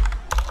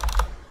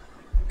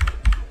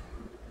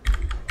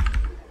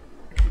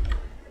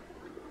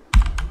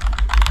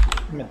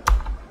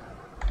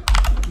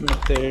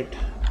 Method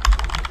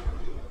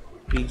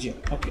region.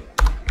 ഓക്കെ,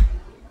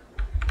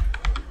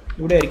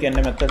 ഇവിടെ ആയിരിക്കും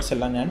എൻ്റെ മെത്തേഡ്സ്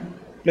എല്ലാം ഞാൻ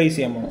പ്ലേസ്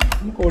ചെയ്യാൻ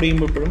പോകുന്നത്. കോഡ്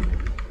ചെയ്യുമ്പോൾ എപ്പോഴും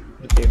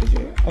വൃത്തിയായിട്ട്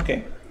ചെയ്യുക. Okay,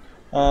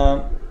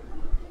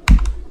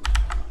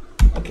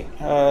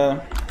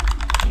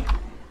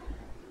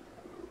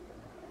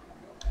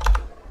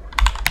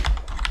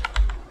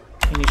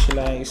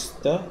 initialize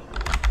the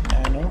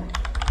nano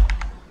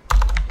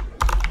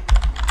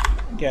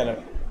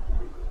gallery.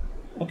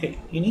 Okay,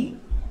 ഇനി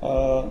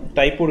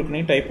ടൈപ്പ്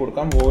കൊടുക്കണമെങ്കിൽ ടൈപ്പ്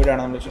കൊടുക്കാം, വോയിഡ്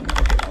ആണ് നമ്മൾ ചെയ്യുന്നത്.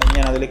 ഓക്കെ,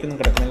 ഞാൻ അതിലേക്കൊന്നും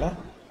കിടക്കുന്നില്ല.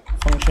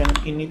 ഫംഗ്ഷൻ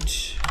init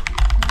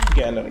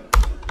gallery,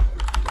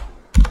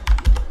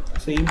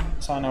 സെയിം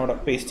സാധനം അവിടെ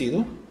പേസ്റ്റ് ചെയ്തു.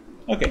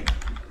 ഓക്കെ,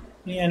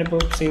 ഇനി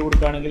ഞാനിപ്പോൾ സേവ്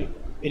കൊടുക്കുകയാണെങ്കിൽ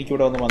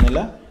എനിക്കിവിടെ ഒന്നും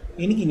വന്നില്ല.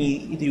 എനിക്കിനി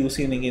ഇത് യൂസ്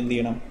ചെയ്യുന്നെങ്കിൽ എന്ത്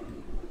ചെയ്യണം?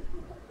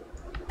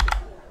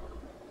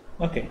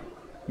 ഓക്കെ,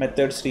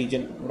 മെത്തേഡ്സ്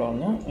റീജിയൻ ഇവിടെ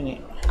വന്നു. ഇനി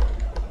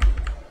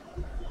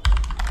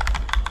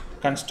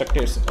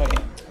കൺസ്ട്രക്ടേഴ്സ്. ഓക്കെ,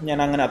 ഞാൻ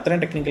അങ്ങനെ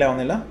അത്രയും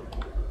ടെക്നിക്കലാവുന്നില്ല.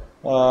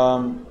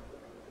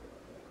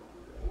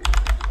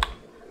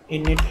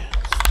 init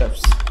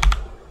steps,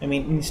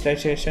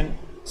 ഇൻസ്റ്റലേഷൻ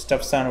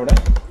സ്റ്റെപ്സ് ആണ് ഇവിടെ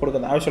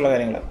കൊടുക്കുന്നത്, ആവശ്യമുള്ള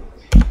കാര്യങ്ങൾ.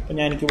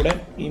 അപ്പോൾ എനിക്കിവിടെ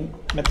ഈ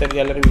മെത്തേഡ്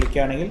ഗാലറി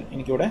വിളിക്കുകയാണെങ്കിൽ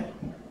എനിക്കിവിടെ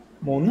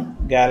 3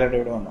 ഗാലറി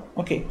ഇവിടെ വന്നു.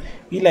 ഓക്കെ,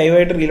 ഈ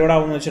ലൈവായിട്ട് റീലോഡ്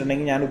ആവുമെന്ന്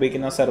വെച്ചിട്ടുണ്ടെങ്കിൽ ഞാൻ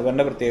ഉപയോഗിക്കുന്ന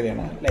സെർവറിൻ്റെ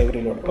പ്രത്യേകതയാണ് ലൈവ്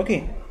റീലോഡ്. ഓക്കെ,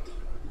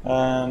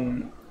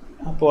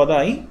 അപ്പോൾ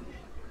അതായി.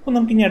 അപ്പോൾ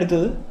നമുക്കിനി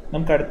അടുത്തത്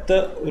അടുത്ത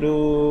ഒരു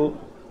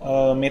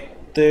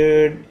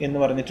മെത്തേഡ് എന്ന്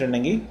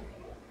പറഞ്ഞിട്ടുണ്ടെങ്കിൽ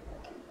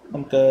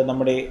നമുക്ക്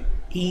നമ്മുടെ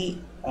ഈ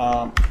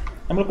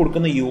നമ്മൾ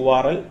കൊടുക്കുന്ന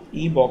URL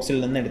ഈ ബോക്സിൽ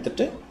നിന്ന്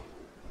എടുത്തിട്ട്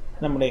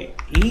നമ്മുടെ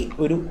ഈ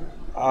ഒരു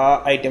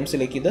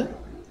ഐറ്റംസിലേക്ക് ഇത്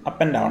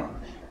അപ്പൻഡ് ആവണം.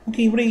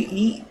 ഓക്കെ, ഇവിടെ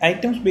ഈ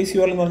ഐറ്റംസ് ബേസ്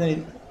URL എന്ന് പറഞ്ഞാൽ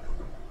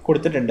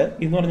കൊടുത്തിട്ടുണ്ട്.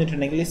 ഇതെന്ന്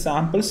പറഞ്ഞിട്ടുണ്ടെങ്കിൽ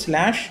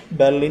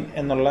sample/berlin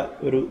എന്നുള്ള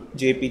ഒരു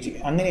JPG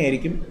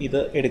അങ്ങനെയായിരിക്കും ഇത്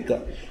എടുക്കുക.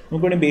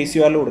 നമുക്ക് വേണമെങ്കിൽ ബേസ്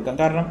URL കൊടുക്കാം.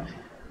 കാരണം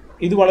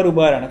ഇത് വളരെ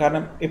ഉപകാരമാണ്.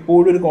 കാരണം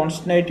എപ്പോഴും ഒരു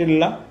കോൺസ്റ്റൻ്റ്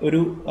ആയിട്ടുള്ള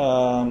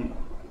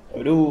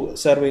ഒരു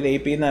സർവേയിൽ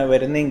API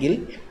വരുന്നെങ്കിൽ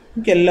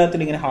നമുക്ക്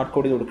എല്ലാത്തിലും ഇങ്ങനെ ഹാർഡ്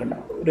കോഡ് ചെയ്ത് കൊടുക്കണ്ട.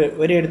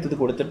 ഒരേ എടുത്തത്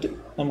കൊടുത്തിട്ട്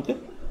നമുക്ക്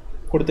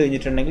കൊടുത്തു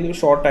കഴിഞ്ഞിട്ടുണ്ടെങ്കിൽ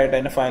ഷോർട്ടായിട്ട്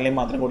അതിൻ്റെ ഫയലിൽ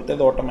മാത്രം കൊടുത്ത്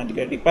അത്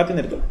ഓട്ടോമാറ്റിക്കായിട്ട് ഇപ്പാത്തി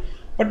നിർത്തും.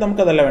 ബട്ട്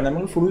നമുക്കതല്ല വേണം,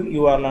 നമ്മൾ ഫുൾ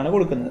URL ആണ്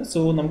കൊടുക്കുന്നത്. സോ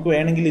നമുക്ക്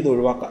വേണമെങ്കിൽ ഇത്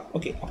ഒഴിവാക്കാം.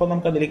 ഓക്കെ, അപ്പോൾ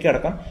നമുക്ക് അതിലേക്ക്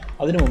കിടക്കാം.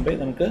 അതിനു മുമ്പേ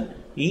നമുക്ക്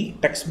ഈ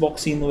ടെക്സ്റ്റ്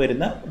ബോക്സിൽ നിന്ന്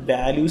വരുന്ന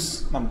വാല്യൂസ്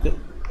നമുക്ക്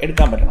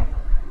എടുക്കാൻ പറ്റണം.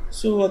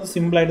 സോ അത്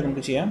സിമ്പിളായിട്ട്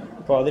നമുക്ക് ചെയ്യാം.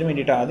 അപ്പോൾ അതിന്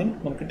വേണ്ടിയിട്ട് ആദ്യം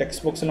നമുക്ക്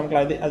ടെക്സ്റ്റ് ബോക്സിൽ നമുക്ക്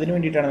അതിന്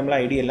വേണ്ടിയിട്ടാണ് നമ്മൾ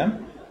ID എല്ലാം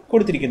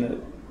കൊടുത്തിരിക്കുന്നത്.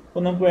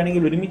 അപ്പോൾ നമുക്ക്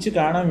വേണമെങ്കിൽ ഒരുമിച്ച്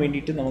കാണാൻ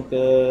വേണ്ടിയിട്ട്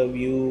നമുക്ക്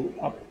view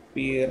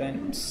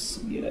appearance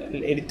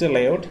editor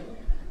layout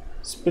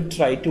split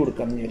right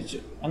കൊടുക്കാമെന്ന് വിചാരിച്ചു.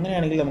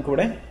 അങ്ങനെയാണെങ്കിൽ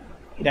നമുക്കിവിടെ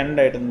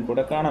രണ്ടായിട്ട്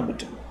നമുക്കിവിടെ കാണാൻ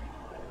പറ്റും.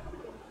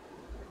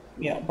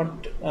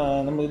 ബട്ട്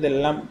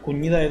നമുക്കിതെല്ലാം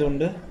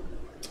കുഞ്ഞിതായതുകൊണ്ട്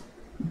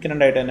നമുക്ക്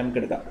രണ്ടായിട്ട് തന്നെ നമുക്ക്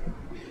എടുക്കാം.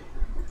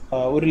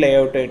 ഒരു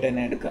ലേഔട്ടായിട്ട്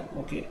തന്നെ എടുക്കാം.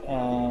 Okay,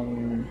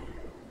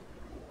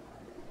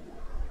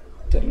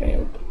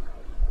 layout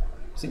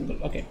single.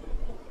 Okay,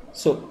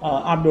 so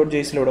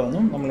app.jsലൂടെ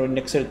വന്നു നമ്മൾ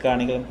ഇൻഡെക്സ്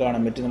എടുക്കുകയാണെങ്കിൽ നമുക്ക്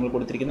കാണാൻ പറ്റും നമ്മൾ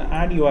കൊടുത്തിരിക്കുന്ന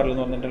ആഡ് URL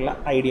എന്ന് പറഞ്ഞിട്ടുള്ള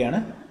ID ആണ്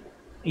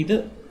ഇത്.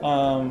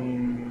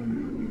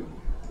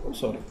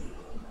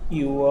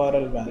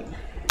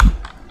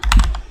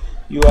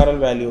 URL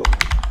വാല്യൂ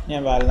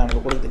ഞാൻ വാൽ എന്നാണ്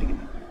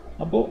കൊടുത്തിരിക്കുന്നത്.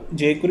 അപ്പോൾ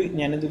jQuery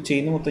ഞാനിത്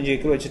ചെയ്യുന്ന മൊത്തം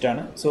jQuery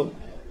വെച്ചിട്ടാണ്. സോ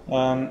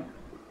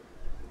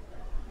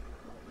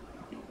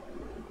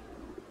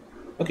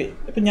ഓക്കെ,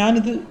 അപ്പോൾ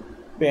ഞാനിത്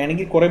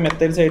വേണമെങ്കിൽ കുറേ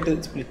മെത്തേഡ്സ് ആയിട്ട്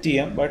സ്പ്ലിറ്റ്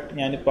ചെയ്യാം. ബട്ട്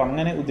ഞാനിപ്പോൾ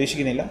അങ്ങനെ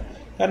ഉദ്ദേശിക്കുന്നില്ല.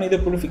 കാരണം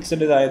ഇതെപ്പോഴും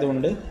ഫിക്സഡ്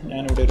ഇതായതുകൊണ്ട്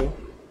ഞാനിവിടെ ഒരു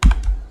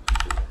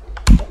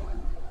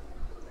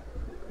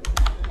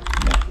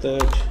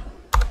method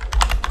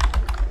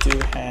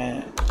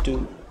to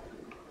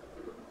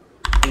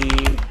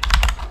read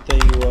the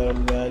URL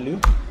value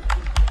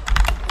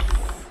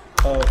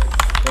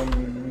from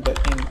the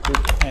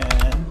input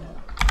and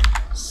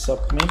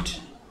submit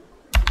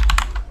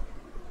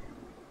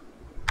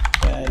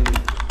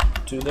value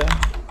to the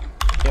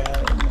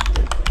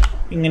method.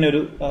 ഇങ്ങനെ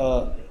ഒരു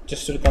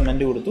ജസ്റ്റ് ഒരു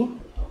കമൻറ്റ് കൊടുത്തു.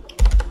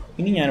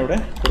 ഇനി ഞാനിവിടെ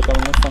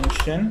കൊടുക്കാവുന്ന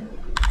function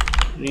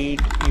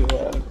read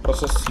URL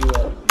process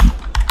URL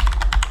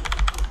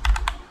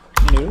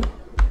ഇങ്ങനൊരു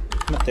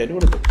മെത്തേഡ്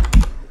കൊടുത്തു.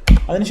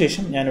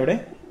 അതിനുശേഷം ഞാനിവിടെ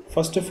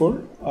ഫസ്റ്റ് ഓഫ് ഓൾ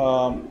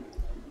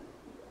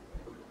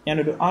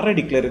ഞാനൊരു അറേ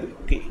ഡിക്ലെയർ ചെയ്തു.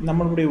 ഓക്കെ,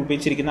 നമ്മളിവിടെ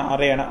ഉപയോഗിച്ചിരിക്കുന്ന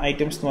അറേയാണ്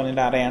ഐറ്റംസ് എന്ന്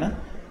പറഞ്ഞിട്ട് അറേയാണ്.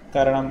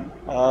 കാരണം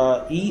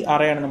ഈ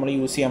അറേയാണ് നമ്മൾ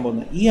യൂസ് ചെയ്യാൻ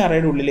പോകുന്നത്. ഈ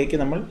അറേയുടെ ഉള്ളിലേക്ക്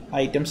നമ്മൾ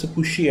ഐറ്റംസ്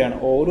പുഷ് ചെയ്യാണ്.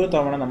 ഓരോ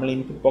തവണ നമ്മൾ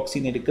ഇൻപുട്ട് ബോക്സിൽ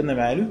നിന്ന് എടുക്കുന്ന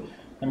വാല്യൂ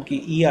നമുക്ക്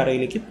ഈ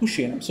അറേയിലേക്ക് പുഷ്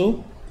ചെയ്യണം. സോ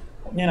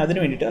ഞാൻ അതിന്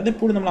വേണ്ടിയിട്ട്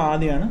അതെപ്പോഴും നമ്മൾ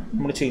ആദ്യമാണ്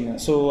നമ്മൾ ചെയ്യുന്നത്.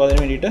 സോ അതിന്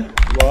വേണ്ടിയിട്ട്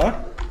var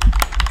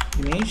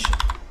image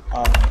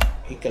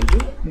equal to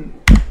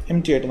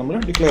empty ആയിട്ട് നമ്മൾ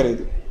ഡിക്ലെയർ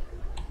ചെയ്തു.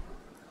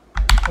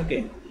 ഓക്കെ,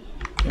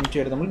 empty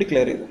ആയിട്ട് നമ്മൾ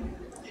ഡിക്ലെയർ ചെയ്തു.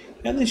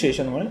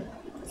 അതിനുശേഷം നമ്മൾ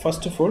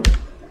ഫസ്റ്റ് ഓഫ് ഓൾ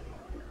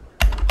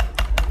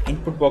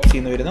ഇൻപുട്ട് ബോക്സിൽ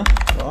നിന്ന് വരുന്ന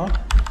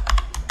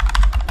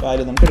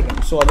വാല്യൂ നമുക്ക്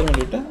എടുക്കണം. സോ അതിന്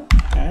വേണ്ടിയിട്ട്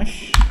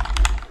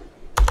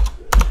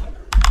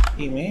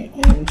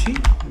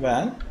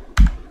 #img_val.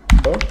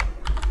 അപ്പോൾ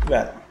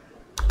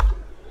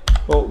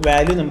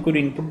വാല്യൂ നമുക്കൊരു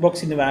ഇൻപുട്ട്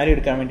ബോക്സിൽ നിന്ന് വാല്യൂ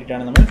എടുക്കാൻ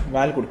വേണ്ടിയിട്ടാണ് നമ്മൾ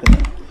വാൽ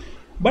കൊടുക്കുന്നത്.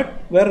 ബട്ട്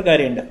വേറൊരു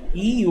കാര്യമുണ്ട്.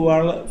 ഈ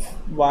URL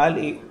വാൽ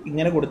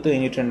ഇങ്ങനെ കൊടുത്തു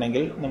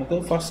കഴിഞ്ഞിട്ടുണ്ടെങ്കിൽ നമുക്ക്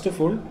ഫസ്റ്റ് ഓഫ്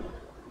ഓൾ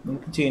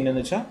നമുക്ക്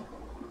ചെയ്യേണ്ടതെന്ന് വെച്ചാൽ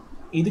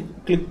ഇത്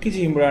ക്ലിക്ക്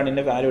ചെയ്യുമ്പോഴാണ്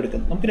ഇതിൻ്റെ വാല്യൂ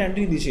എടുക്കുന്നത്. നമുക്ക് രണ്ട്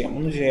രീതിയിൽ ചെയ്യാം.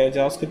 ഒന്ന്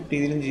JavaScript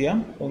രീതിയിലും ചെയ്യാം,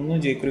 ഒന്ന്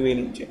jQuery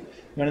വേയിലും ചെയ്യാം.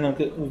 വേണമെങ്കിൽ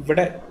നമുക്ക്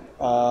ഇവിടെ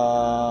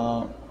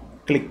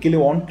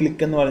ഓൺ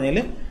ക്ലിക്ക് എന്ന് പറഞ്ഞാൽ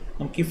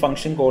നമുക്ക് ഈ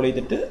ഫംഗ്ഷൻ കോൾ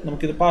ചെയ്തിട്ട്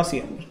നമുക്കിത് പാസ്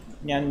ചെയ്യാം.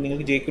 ഞാൻ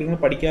നിങ്ങൾക്ക് jQuery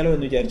പഠിക്കാമല്ലോ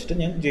എന്ന് വിചാരിച്ചിട്ട്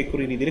ഞാൻ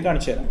jQuery രീതിയിൽ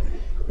കാണിച്ചു തരാം.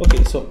 ഓക്കെ,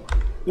 സോ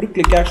ഒരു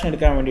ക്ലിക്ക് ആക്ഷൻ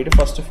എടുക്കാൻ വേണ്ടിയിട്ട്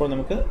ഫസ്റ്റ് ഓഫ് ഓൾ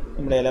നമുക്ക്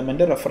നമ്മുടെ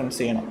എലമെൻറ്റ് റെഫറൻസ്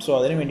ചെയ്യണം. സോ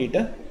അതിന്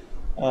വേണ്ടിയിട്ട്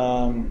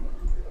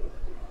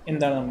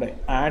എന്താണ് നമ്മുടെ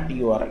ആഡ്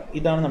URL,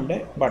 ഇതാണ് നമ്മുടെ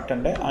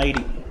ബട്ടൻ്റെ ID.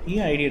 ഈ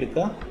ID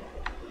എടുക്കുക.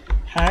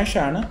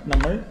 ഹാഷാണ്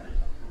നമ്മൾ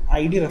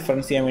ID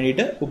റെഫറൻസ് ചെയ്യാൻ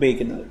വേണ്ടിയിട്ട്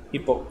ഉപയോഗിക്കുന്നത്.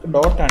 ഇപ്പോൾ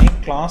ഡോട്ടാണ് ഈ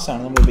ക്ലാസ്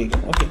ആണ് നമ്മൾ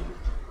ഉപയോഗിക്കുന്നത്. ഓക്കെ,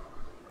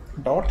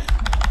 ഡോട്ട്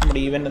നമ്മുടെ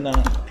ഈവൻ്റ്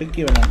എന്താണ്, ക്ലിക്ക്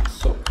ഈവൻ്റാണ്.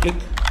 സോ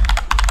ക്ലിക്ക്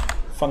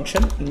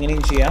ഫംഗ്ഷൻ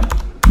ഇങ്ങനെയും ചെയ്യാം,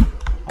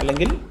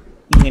 അല്ലെങ്കിൽ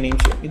ഇങ്ങനെയും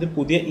ചെയ്യാം. ഇത്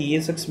പുതിയ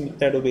ESX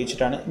മെത്തേഡ്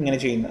ഉപയോഗിച്ചിട്ടാണ് ഇങ്ങനെ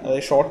ചെയ്യുന്നത്.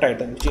 അതായത്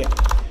ഷോർട്ടായിട്ട് നമുക്ക് ചെയ്യാം.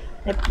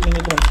 ബട്ട്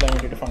നിങ്ങൾക്ക് മനസ്സിലാൻ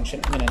വേണ്ടിയിട്ട് ഫംഗ്ഷൻ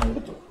ഇങ്ങനെയാണ്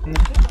കൊടുത്തു.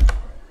 എന്നിട്ട്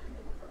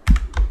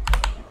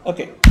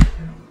ഓക്കെ,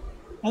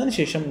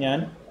 അതിനുശേഷം ഞാൻ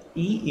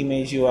ഈ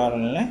ഇമേജ്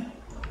URLനെ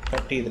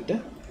കട്ട് ചെയ്തിട്ട്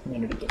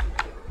ഇങ്ങനെ എടുത്തു.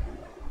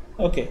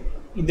 ഓക്കെ,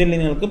 ഇതിൽ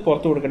നിങ്ങൾക്ക്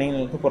പുറത്ത് കൊടുക്കണമെങ്കിൽ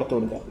നിങ്ങൾക്ക് പുറത്ത്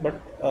കൊടുക്കാം. ബട്ട്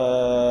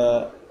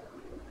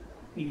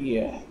ഈ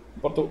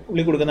പുറത്ത്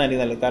ഉള്ളിൽ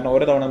കൊടുക്കുന്നതായിരിക്കും നല്ലത്. കാരണം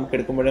ഓരോ തവണ നമുക്ക്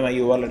എടുക്കുമ്പോഴും ആ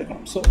URL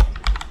എടുക്കണം. സോ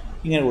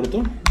ഇങ്ങനെ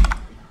കൊടുത്തു.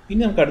 ഇനി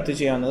നമുക്ക് അടുത്ത്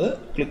ചെയ്യാവുന്നത്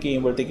ക്ലിക്ക്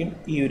ചെയ്യുമ്പോഴത്തേക്കും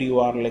ഈ ഒരു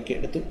URLിലേക്ക്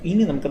എടുത്തു.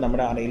 ഇനി നമുക്ക്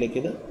നമ്മുടെ അറയിലേക്ക്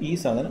ഈ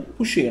സാധനം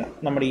പുഷ് ചെയ്യണം.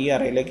 നമ്മുടെ ഈ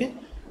അറയിലേക്ക്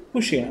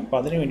പുഷ് ചെയ്യണം. അപ്പോൾ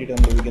അതിന് വേണ്ടിയിട്ട്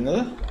നമ്മൾ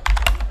ഉപയോഗിക്കുന്നത്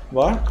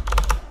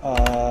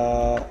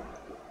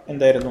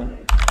എന്തായിരുന്നു,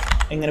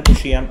 എങ്ങനെ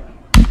പുഷ് ചെയ്യാൻ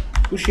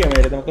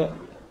വേണ്ടി നമുക്ക്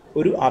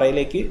ഒരു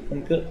അറയിലേക്ക്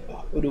നമുക്ക്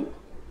ഒരു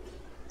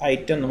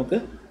ഐറ്റം നമുക്ക്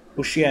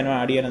പുഷ് ചെയ്യാനോ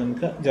ആഡ് ചെയ്യാനോ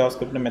നമുക്ക്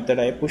ജാവാസ്ക്രിപ്റ്റിൻ്റെ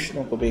മെത്തേഡായ പുഷ്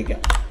നമുക്ക്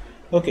ഉപയോഗിക്കാം.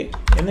 ഓക്കെ,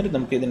 എന്നിട്ട്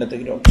നമുക്ക് ഇതിൻ്റെ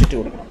അകത്തേക്ക് ഒരു ഒബ്ജക്റ്റ്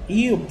കൊടുക്കണം. ഈ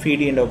ഫീഡ്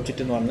ചെയ്യേണ്ട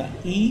ഒബ്ജക്റ്റ് എന്ന് പറഞ്ഞാൽ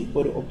ഈ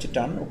ഒരു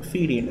ഒബ്ജക്റ്റാണ് നമുക്ക്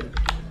ഫീഡ് ചെയ്യേണ്ടത്.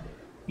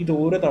 ഇത്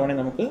ഓരോ തവണയും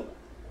നമുക്ക്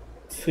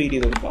ഫീഡ്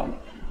ചെയ്ത് കൊടുക്കാവുന്നു.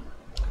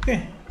 ഓക്കെ,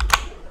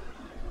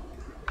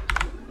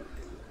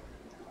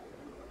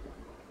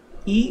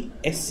 ഈ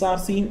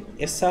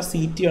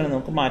SRCT ആണ്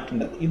നമുക്ക്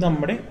മാറ്റേണ്ടത്. ഇത്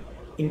നമ്മുടെ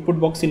ഇൻപുട്ട്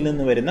ബോക്സിൽ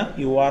നിന്ന് വരുന്ന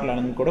URL ആണ്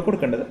നമുക്ക് ഇവിടെ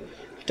കൊടുക്കേണ്ടത്.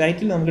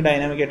 ടൈറ്റിൽ നമുക്ക്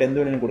ഡൈനാമിക്കായിട്ട് എന്ത്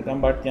വേണമെങ്കിലും കൊടുക്കാം.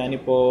 ബട്ട്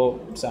ഞാനിപ്പോൾ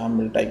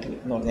സാമ്പിൾ ടൈറ്റിൽ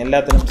എന്ന് പറഞ്ഞാൽ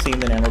എല്ലാത്തിനും സെയിം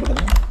തന്നെയാണ്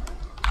കൊടുക്കുന്നത്.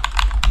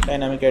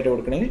 ഡൈനാമിക്കായിട്ട്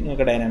കൊടുക്കണമെങ്കിൽ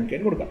നിങ്ങൾക്ക്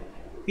ഡൈനാമിക്കായിട്ട് കൊടുക്കാം.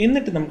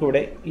 എന്നിട്ട്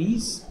നമുക്കിവിടെ ഈ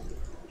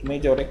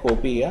ഇമേജ് അവിടെ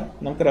കോപ്പി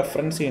ചെയ്യുക. നമുക്ക്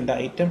റെഫറൻസ് ചെയ്യേണ്ട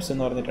ഐറ്റംസ്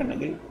എന്ന്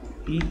പറഞ്ഞിട്ടുണ്ടെങ്കിൽ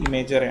ഈ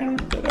ഇമേജ് അറയാണ്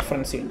നമുക്ക്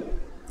റെഫറൻസ് ചെയ്യേണ്ടത്.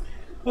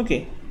 ഓക്കെ,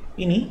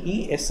 ഇനി ഈ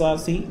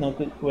SRC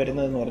നമുക്ക്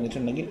വരുന്നതെന്ന്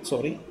പറഞ്ഞിട്ടുണ്ടെങ്കിൽ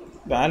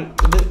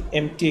ഇത്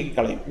empty ആക്കി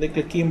കളയും. ഇത്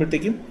ക്ലിക്ക്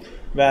ചെയ്യുമ്പോഴത്തേക്കും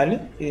വാല്യൂ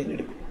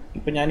ഇതിനെടുക്കും.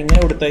 ഇപ്പോൾ ഞാൻ ഇങ്ങനെ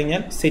കൊടുത്തു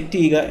കഴിഞ്ഞാൽ സെറ്റ്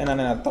ചെയ്യുക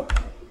എന്നാണ് അർത്ഥം.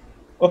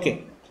 ഓക്കെ,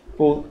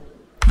 അപ്പോൾ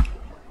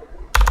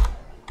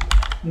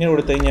ഇങ്ങനെ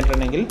കൊടുത്തു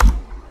കഴിഞ്ഞിട്ടുണ്ടെങ്കിൽ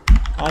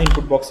ആ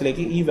ഇൻപുട്ട്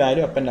ബോക്സിലേക്ക് ഈ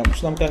വാല്യൂ അപ്പ് ആൻഡ് ഡൗൺ.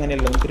 പക്ഷെ നമുക്ക്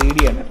അങ്ങനെയല്ല, നമുക്ക് റീഡ്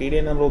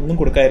ചെയ്യാൻ നമ്മൾ ഒന്നും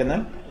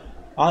കൊടുക്കാതിരുന്നാൽ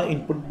ആ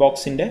ഇൻപുട്ട്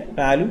ബോക്സിൻ്റെ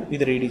വാല്യൂ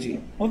ഇത് റീഡ്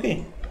ചെയ്യും. ഓക്കെ,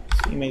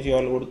 ഇമേജ്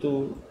URL കൊടുത്തു,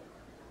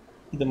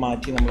 ഇത്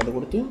മാറ്റി നമ്മളത്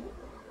കൊടുത്തു,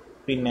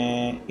 പിന്നെ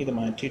ഇത്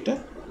മാറ്റിയിട്ട്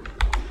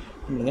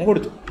നമ്മളിങ്ങനെ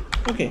കൊടുത്തു.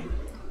 ഓക്കെ,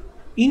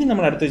 ഇനി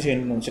നമ്മൾ അടുത്ത്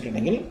ചെയ്യേണ്ടതെന്ന്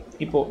വെച്ചിട്ടുണ്ടെങ്കിൽ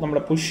ഇപ്പോൾ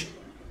നമ്മുടെ പുഷ്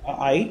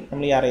ആയി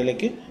നമ്മൾ ഈ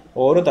അറയിലേക്ക്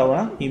ഓരോ തവണ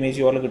ഇമേജ്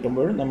URL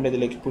കിട്ടുമ്പോഴും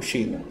നമ്മളിതിലേക്ക് പുഷ്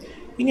ചെയ്യുന്നു.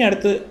 ഇനി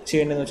അടുത്ത്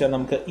ചെയ്യേണ്ടതെന്ന് വെച്ചാൽ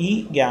നമുക്ക് ഈ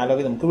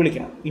ഗാലറി നമുക്ക്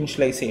വിളിക്കണം,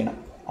 ഇനിഷ്യലൈസ് ചെയ്യണം.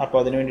 അപ്പോൾ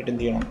അതിന് വേണ്ടിയിട്ട്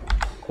എന്ത് ചെയ്യണം,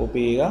 കോപ്പി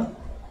ചെയ്യുക,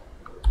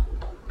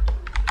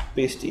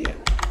 പേസ്റ്റ് ചെയ്യുക.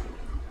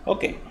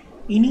 ഓക്കെ,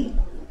 ഇനി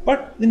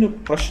ബട്ട് ഇതിൻ്റെ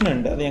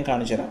പ്രശ്നമുണ്ട്, അത് ഞാൻ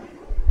കാണിച്ചു തരാം.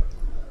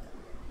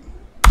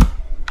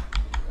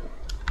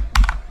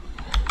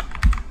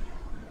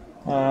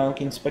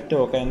 നമുക്ക് ഇൻസ്പെക്ട്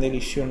നോക്കാം,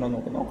 എന്തെങ്കിലും ഇഷ്യൂ ഉണ്ടോ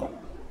നമുക്ക് നോക്കാം.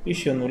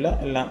 ഇഷ്യൂ ഒന്നുമില്ല,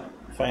 എല്ലാം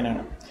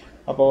ഫൈനാണ്.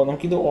 അപ്പോൾ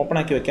നമുക്കിത് ഓപ്പൺ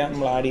ആക്കി വെക്കാം.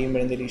 നമ്മൾ ആഡ്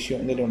ചെയ്യുമ്പോൾ എന്തെങ്കിലും ഇഷ്യൂ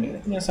എന്തെങ്കിലും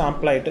ഉണ്ടെങ്കിൽ ഞാൻ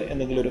സാമ്പിളായിട്ട്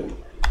എന്തെങ്കിലും ഒരു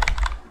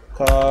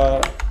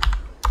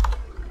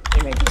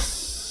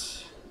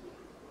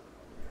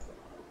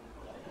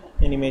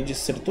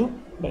ഇമേജസ് എടുത്തു.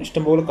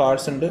 ഇഷ്ടംപോലെ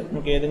കാർഡ്സ് ഉണ്ട്,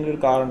 നമുക്ക് ഏതെങ്കിലും ഒരു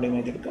കാറുണ്ട്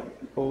ഇമേജ് എടുക്കാം.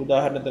 ഇപ്പോൾ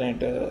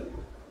ഉദാഹരണത്തിനായിട്ട്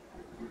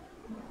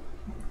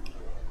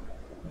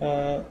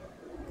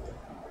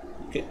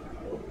ഓക്കെ,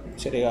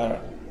 ചെറിയ കാർ,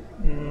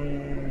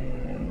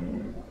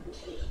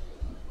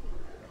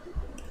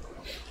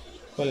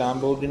 ഇപ്പോൾ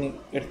ലാംബോർഗിനി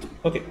എടുത്തു.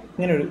 ഓക്കെ,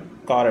 ഇങ്ങനെ ഒരു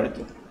കാർ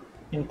എടുത്തു.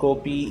 ഞാൻ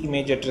കോപ്പി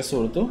ഇമേജ് അഡ്രസ്സ്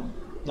കൊടുത്തു.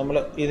 നമ്മൾ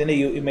ഇതിൻ്റെ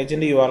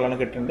ഇമേജിൻ്റെ URL ആണ്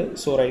കിട്ടുന്നത്.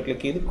 റൈറ്റ്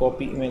ക്ലിക്ക് ചെയ്ത്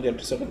കോപ്പി ഇമേജ്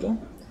അഡ്രസ്സ് എടുത്തു.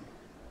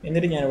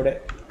 എന്നിട്ട് ഞാനിവിടെ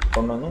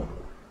കൊണ്ടുവന്നു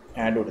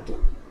ആഡ് കൊടുത്തു.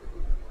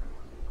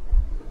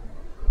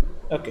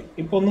 ഓക്കെ,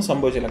 ഇപ്പോൾ ഒന്നും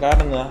സംഭവിച്ചില്ല.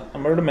 കാരണം എന്താ,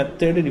 നമ്മളുടെ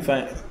മെത്തേഡ്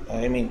ഡിഫൈൻ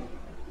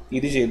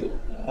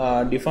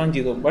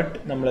ചെയ്തു, ബട്ട്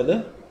നമ്മളത്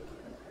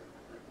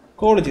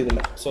കോൾ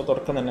ചെയ്തില്ല.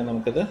 തുടക്കം തന്നെ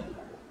നമുക്കിത്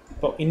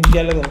ഇപ്പോൾ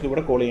ഗാലറി നമുക്ക്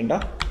ഇവിടെ കോൾ ചെയ്യണ്ട.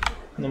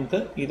 നമുക്ക്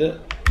ഇത്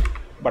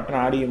ബട്ടൺ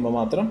ആഡ് ചെയ്യുമ്പോൾ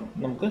മാത്രം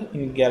നമുക്ക്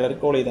ഗാലറി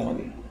കോൾ ചെയ്താൽ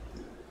മതി.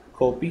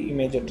 കോപ്പി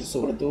ഇമേജ് അഡ്രസ്സ്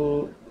കൊടുത്തു.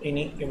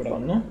 ഇനി ഇവിടെ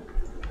വന്നു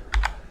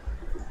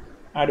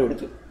ആഡ്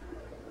കൊടുത്തു.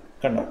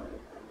 കണ്ടോ,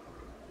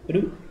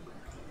 ഒരു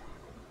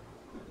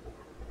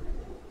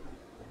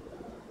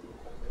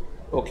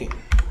ഓക്കെ.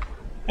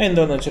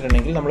 എന്താണെന്ന്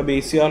വെച്ചിട്ടുണ്ടെങ്കിൽ നമ്മൾ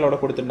ബേസ് URL അവിടെ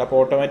കൊടുത്തിട്ടുണ്ട്. അപ്പോൾ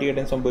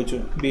ഓട്ടോമാറ്റിക്കായിട്ടും സംഭവിച്ചു,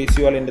 ബേസ്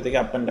URL ൻ്റെ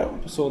അപ്പ് ആൻഡ് ഡൗൺ.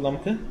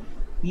 നമുക്ക്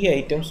ഈ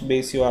ഐറ്റംസ്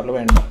ബേസ് URL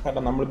വേണ്ട,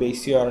 കാരണം നമ്മൾ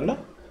ബേസ് URL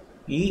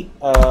ഈ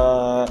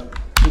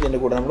ഇതിൻ്റെ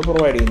കൂടെ നമ്മൾ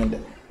പ്രൊവൈഡ് ചെയ്യുന്നുണ്ട്.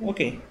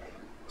 ഓക്കെ,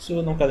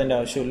 നമുക്കതിൻ്റെ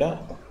ആവശ്യമില്ല.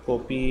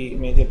 കോപ്പി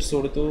ഇമേജ് അഡ്രസ്സ്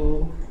കൊടുത്തു.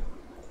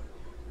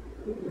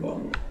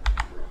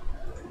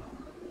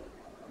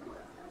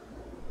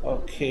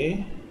 ഓക്കെ,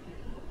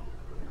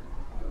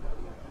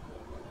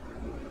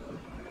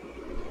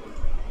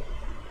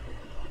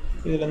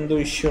 ഇതിലെന്തോ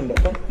ഇഷ്യൂ ഉണ്ട്.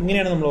 അപ്പം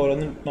ഇങ്ങനെയാണ് നമ്മൾ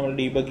ഓരോന്നും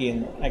ഡീബഗ്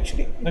ചെയ്യുന്നത്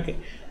ആക്ച്വലി. ഓക്കെ,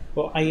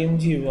 അപ്പോൾ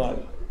IMG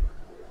URL,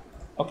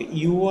 okay,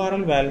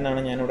 URL value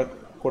എന്നാണ് ഞാനിവിടെ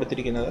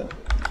കൊടുത്തിരിക്കുന്നത്.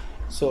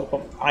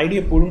 അപ്പം ID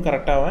എപ്പോഴും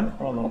കറക്റ്റ് ആവാൻ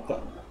നമ്മൾ നോക്കുക,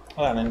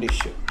 അതാണ് എൻ്റെ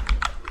ഇഷ്യൂ.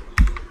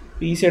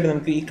 ഈസിയായിട്ട്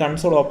നമുക്ക് ഈ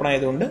കൺസോൾ ഓപ്പൺ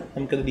ആയതുകൊണ്ട്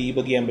നമുക്കത്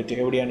ഡീബഗ് ചെയ്യാൻ പറ്റും,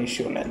 എവിടെയാണ്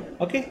ഇഷ്യൂ ഉള്ളത്.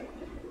 ഓക്കെ,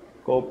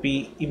 കോപ്പി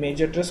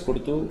ഇമേജ് അഡ്രസ്സ്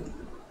കൊടുത്തു,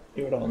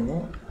 ഇവിടെ വന്നു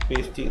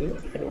പേസ്റ്റ് ചെയ്ത്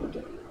ഇവിടെ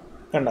കൊടുത്തു.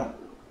 കണ്ട,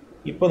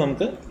 ഇപ്പോൾ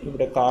നമുക്ക്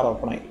ഇവിടെ കാർ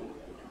ഓപ്പൺ ആയി.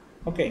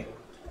 ഓക്കെ,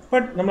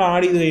 ബട്ട് നമ്മൾ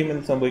ആഡ് ചെയ്ത് കഴിയുമ്പോൾ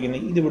എന്ത്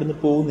സംഭവിക്കുന്നത്, ഇത് ഇവിടുന്ന്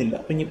പോകുന്നില്ല.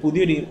 അപ്പം ഇനി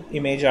പുതിയൊരു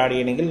ഇമേജ് ആഡ്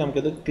ചെയ്യണമെങ്കിൽ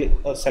നമുക്കിത്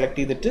സെലക്ട്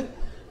ചെയ്തിട്ട്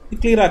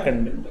ക്ലിയർ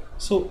ആക്കേണ്ടതുണ്ട്.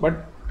 ബട്ട്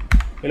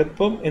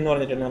എളുപ്പം എന്ന്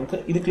പറഞ്ഞിട്ടുണ്ടെങ്കിൽ നമുക്ക്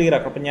ഇത് ക്ലിയർ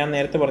ആക്കാം. അപ്പം ഞാൻ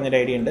നേരത്തെ പറഞ്ഞൊരു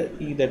ഐഡിയ ഉണ്ട്.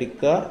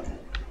 ഇതെടുക്കുക,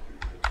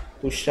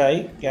 പുഷായി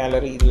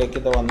ഗാലറി ഇതിലേക്ക്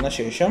ഇത് വന്ന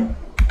ശേഷം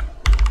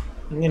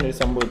ഇങ്ങനൊരു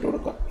സംഭവം ഇട്ട്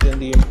കൊടുക്കാം.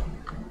 ഇതെന്ത് ചെയ്യും,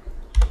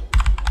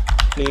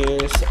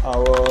 place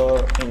our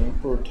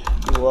input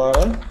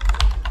URL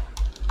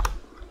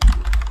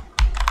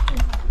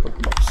input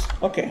box.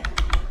 Okay,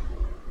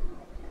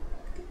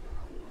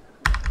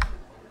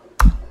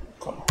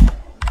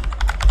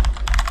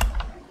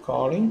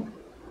 calling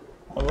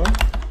our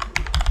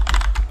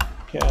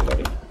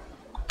gallery.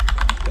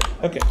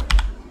 Okay,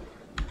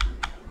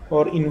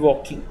 or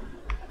invoking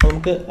അപ്പോൾ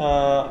നമുക്ക്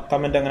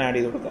കമൻറ്റ് അങ്ങനെ ആഡ്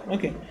ചെയ്ത് കൊടുക്കാം.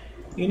 ഓക്കെ,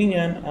 ഇനി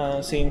ഞാൻ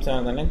സെയിം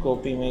സാധനം തന്നെ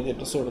കോപ്പി ഇമേജ്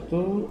അഡ്രസ്സ് കൊടുത്തു,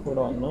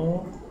 ഇവിടെ വന്നു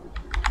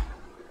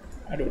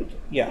ആഡ് കൊടുത്തു.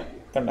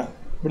 കണ്ട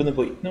ഇവിടുന്ന്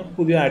പോയി. നമുക്ക്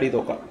പുതിയ ആഡ് ചെയ്ത്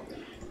നോക്കാം.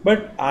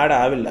 ബട്ട് ആഡ്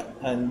ആവില്ല.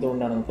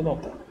 എന്തുകൊണ്ടാണ് നമുക്ക്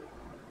നോക്കാം.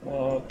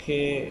 ഓക്കെ,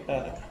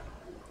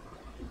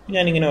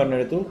 ഞാനിങ്ങനെ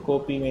പറഞ്ഞെടുത്തു,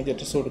 കോപ്പി ഇമേജ്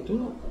അഡ്രസ്സ് കൊടുത്തു,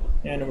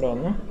 ഞാനിവിടെ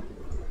വന്നു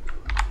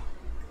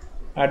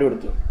ആഡ്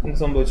കൊടുത്തു. എന്ത്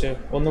സംഭവിച്ചു?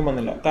 ഒന്നും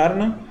വന്നില്ല.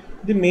 കാരണം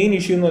ഇത് മെയിൻ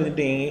ഇഷ്യൂ എന്ന്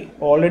പറഞ്ഞിട്ടുണ്ടെങ്കിൽ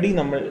ഓൾറെഡി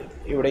നമ്മൾ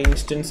ഇവിടെ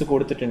ഇൻസ്റ്റൻസ്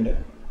കൊടുത്തിട്ടുണ്ട്.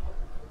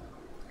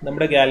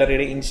 നമ്മുടെ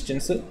ഗാലറിയുടെ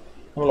ഇൻസ്റ്റൻസ്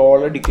നമ്മൾ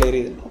ഓൾറെഡി ഡിക്ലെയർ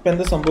ചെയ്തു. അപ്പോൾ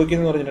എന്താ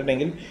സംഭവിക്കുന്നത് എന്ന്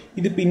പറഞ്ഞിട്ടുണ്ടെങ്കിൽ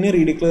ഇത് പിന്നെ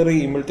റീഡിക്ലെയർ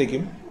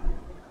ചെയ്യുമ്പോഴത്തേക്കും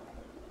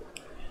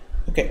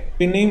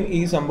പിന്നെയും ഈ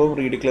സംഭവം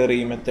റീഡിക്ലെയർ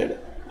ചെയ്യും മെത്തേഡ്.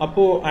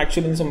 അപ്പോൾ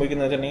ആക്ച്വലി എന്ത്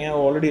സംഭവിക്കുന്നത് വെച്ചിട്ടുണ്ടെങ്കിൽ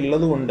ഓൾറെഡി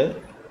ഉള്ളത് കൊണ്ട്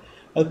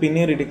അത്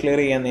പിന്നെ റീഡിക്ലെയർ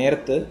ചെയ്യാൻ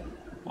നേരത്ത്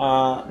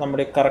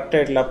നമ്മുടെ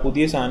കറക്റ്റായിട്ടുള്ള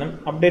പുതിയ സാധനം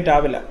അപ്ഡേറ്റ്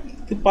ആവില്ല.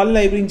 ഇത് പല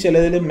ലൈബ്രറിയും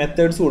ചിലതിൽ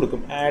മെത്തേഡ്സ്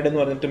കൊടുക്കും, ആഡ് എന്ന്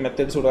പറഞ്ഞിട്ട്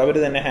മെത്തേഡ്സ് കൊടുക്കും, അവർ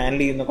തന്നെ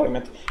ഹാൻഡിൽ ചെയ്യുന്ന കുറേ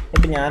മെത്തേഡ്.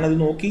 ബട്ട് ഞാനത്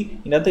നോക്കി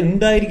ഇതിനകത്ത്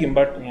ഉണ്ടായിരിക്കും,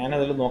 ബട്ട്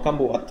ഞാനതിൽ നോക്കാൻ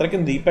പോകും,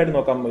 അത്രയ്ക്കും ഡീപ്പായിട്ട്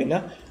നോക്കാൻ പോയില്ല.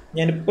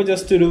 ഞാനിപ്പോൾ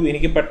ജസ്റ്റ്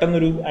എനിക്ക്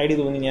പെട്ടെന്നൊരു ഐഡിയ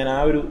തോന്നി, ഞാൻ ആ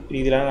ഒരു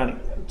രീതിയിലാണ്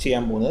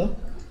ചെയ്യാൻ പോകുന്നത്.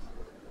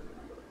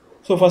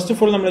 സോ ഫസ്റ്റ്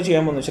ഓഫ് ഓൾ നമ്മൾ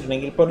ചെയ്യാൻ പോകുന്നത്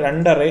വെച്ചിട്ടുണ്ടെങ്കിൽ ഇപ്പോൾ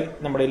 2 അറേ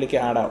നമ്മുടെ ഇതിലേക്ക്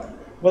ആഡ് ആവും.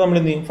 അപ്പോൾ നമ്മൾ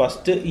എന്ത് ചെയ്യും?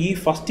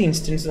 ഫസ്റ്റ്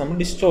ഇൻസ്റ്റൻസ് നമ്മൾ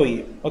ഡിസ്ട്രോയ്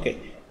ചെയ്യും. ഓക്കെ,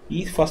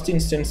 ഈ ഫസ്റ്റ്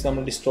ഇൻസ്റ്റൻസ്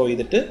നമ്മൾ ഡിസ്ട്രോയ്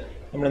ചെയ്തിട്ട്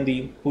നമ്മൾ എന്ത്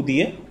ചെയ്യും?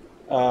 പുതിയ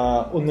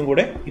ഒന്നും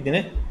കൂടെ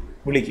ഇതിനെ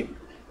വിളിക്കും.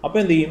 അപ്പോൾ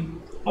എന്ത് ചെയ്യും?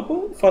 അപ്പോൾ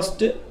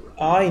ഫസ്റ്റ്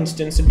ആ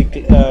ഇൻസ്റ്റൻസ്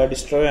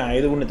ഡിസ്ട്രോയ്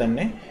ആയതുകൊണ്ട്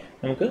തന്നെ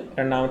നമുക്ക്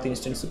രണ്ടാമത്തെ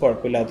ഇൻസ്റ്റൻസ്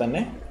കുഴപ്പമില്ലാതെ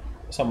തന്നെ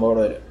സംഭവം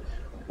വരും.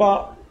 അപ്പോൾ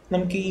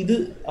നമുക്ക് ഇത്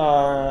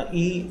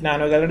ഈ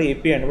നാനോ ഗാലറിയുടെ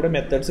API ആണ്. ഇവിടെ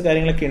മെത്തേഡ്സ്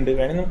കാര്യങ്ങളൊക്കെ ഉണ്ട്.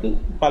 വേണമെങ്കിൽ നമുക്ക്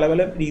പല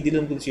പല രീതിയിൽ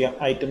നമുക്ക് ചെയ്യാം.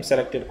 ഐറ്റം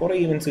സെലക്റ്റഡ് കുറേ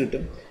ഈവൻസ്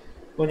കിട്ടും.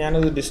 അപ്പോൾ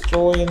ഞാനത്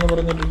ഡിസ്ട്രോയ് എന്ന്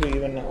പറഞ്ഞിട്ടൊരു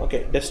ഈവൻ. ഓക്കെ,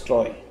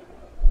 ഡിസ്ട്രോയ്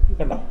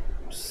കണ്ടോ,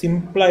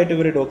 സിമ്പിളായിട്ട്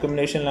ഇവർ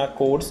ഡോക്യുമെൻറ്റേഷനിൽ ആ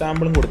കോഡ്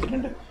സാമ്പിളും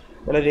കൊടുത്തിട്ടുണ്ട്.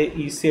 വളരെ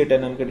ഈസി ആയിട്ട്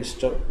തന്നെ നമുക്ക്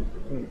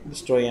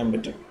ഡിസ്ട്രോയ് ചെയ്യാൻ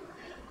പറ്റും.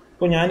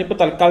 അപ്പോൾ ഞാനിപ്പോൾ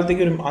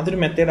തൽക്കാലത്തേക്ക് അതൊരു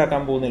മെത്തേഡ്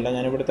ആക്കാൻ പോകുന്നില്ല,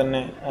 ഞാനിവിടെ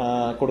തന്നെ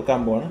കൊടുക്കാൻ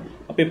പോവാണ്.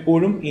 അപ്പോൾ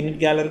എപ്പോഴും ഇനിറ്റ്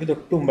ഗാലറിക്ക്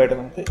തൊട്ട് മുമ്പായിട്ട്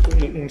നമുക്ക്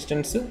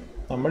ഇൻസ്റ്റൻസ്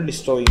നമ്മൾ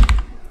ഡിസ്ട്രോയ് ചെയ്യും.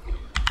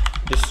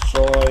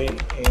 Destroy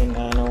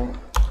nano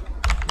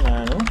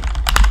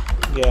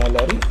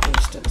gallery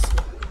instance.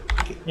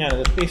 Okay,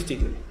 ഞാനത് പേസ്റ്റ്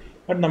ചെയ്തു.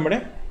 ബട്ട് നമ്മുടെ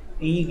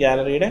ഈ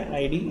ഗാലറിയുടെ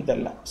ID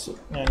ഇതല്ല. സോ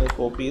ഞാനത്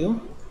കോപ്പി ചെയ്തു,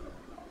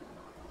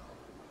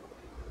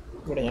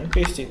 ഇവിടെ ഞാൻ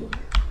പേസ്റ്റ് ചെയ്തു.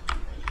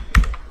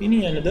 ഇനി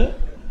ഞാനിത്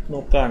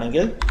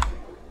നോക്കുകയാണെങ്കിൽ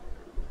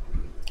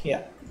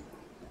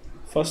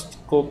ഫസ്റ്റ്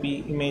കോപ്പി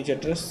ഇമേജ്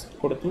അഡ്രസ്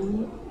കൊടുത്തു,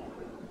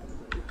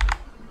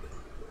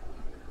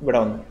 ഇവിടെ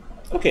വന്നു.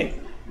 ഓക്കെ,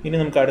 ഇനി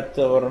നമുക്ക് അടുത്ത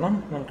ഒരെണ്ണം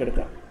നമുക്ക്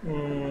എടുക്കാം.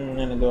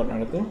 ഞാനിത് ഒരെണ്ണം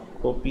എടുത്തു,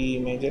 കോപ്പി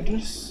ഇമേജ്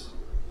അഡ്രസ്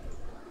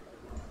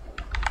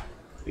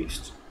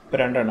പേസ്റ്റ്. ഇപ്പോൾ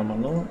 2 എണ്ണം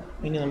വന്നു.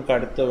 ഇനി നമുക്ക്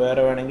അടുത്ത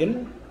വേറെ വേണമെങ്കിൽ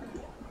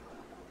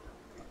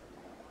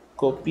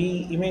കോപ്പി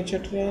ഇമേജ്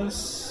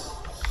അഡ്രസ്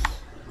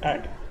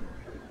ആഡ്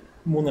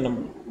 3 എണ്ണം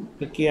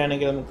ക്ലിക്ക്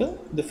ചെയ്യുകയാണെങ്കിൽ നമുക്ക്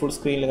ഇത് ഫുൾ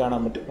സ്ക്രീനിൽ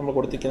കാണാൻ പറ്റും. നമ്മൾ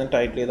കൊടുത്തിരിക്കുന്ന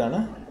ടൈറ്റിൽ ഇതാണ്.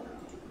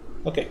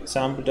 ഓക്കെ,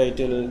 സാമ്പിൾ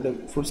ടൈറ്റിൽ ഇത്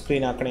ഫുൾ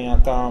സ്ക്രീൻ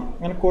ആക്കാം.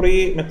 അങ്ങനെ കുറേ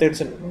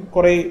മെത്തേഡ്സ് ഉണ്ട്,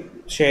 കുറേ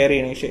ഷെയർ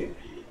ചെയ്യണേ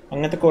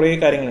അങ്ങനത്തെ കുറേ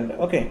കാര്യങ്ങളുണ്ട്.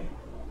 ഓക്കെ,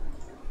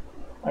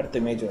 അടുത്ത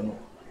ഇമേജ് വന്നു.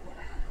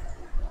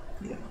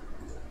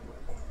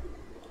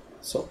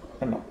 സോ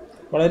കണ്ടോ,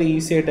 വളരെ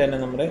ഈസി ആയിട്ട് തന്നെ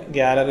നമ്മുടെ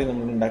ഗാലറി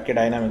നമ്മൾ ഉണ്ടാക്കി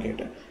ഡൈനാമിക്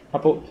ആയിട്ട്.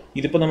 അപ്പോൾ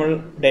ഇതിപ്പോൾ നമ്മൾ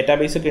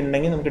ഡേറ്റാബേസ് ഒക്കെ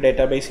ഉണ്ടെങ്കിൽ നമുക്ക്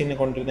ഡേറ്റാബേസിൽ നിന്ന്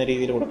കൊണ്ടുവരുന്ന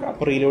രീതിയിൽ കൊടുക്കാം.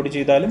 അപ്പോൾ റീലോഡ്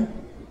ചെയ്താലും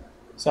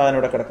സാധനം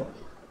ഇവിടെ കിടക്കും.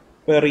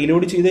 ഇപ്പോൾ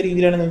റീലോഡ് ചെയ്ത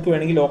രീതിയിലാണ് നിങ്ങൾക്ക്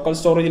വേണമെങ്കിൽ ലോക്കൽ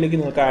സ്റ്റോറേജിലേക്ക്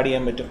നിങ്ങൾക്ക് ആഡ്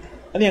ചെയ്യാൻ പറ്റും.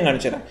 അത് ഞാൻ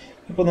കാണിച്ചു തരാം.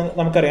 ഇപ്പോൾ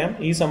നമുക്കറിയാം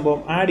ഈ സംഭവം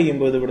ആഡ്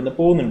ചെയ്യുമ്പോൾ ഇത് ഇവിടുന്ന്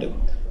പോകുന്നുണ്ട്.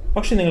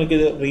 പക്ഷേ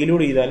നിങ്ങൾക്കിത്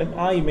റീലോഡ് ചെയ്താലും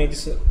ആ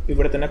ഇമേജസ്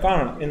ഇവിടെ തന്നെ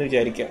കാണണം എന്ന്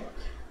വിചാരിക്കുക.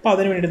 അപ്പോൾ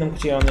അതിന് വേണ്ടിയിട്ട്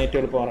നമുക്ക് ചെയ്യാവുന്ന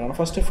ഏറ്റവും എളുപ്പമാണ്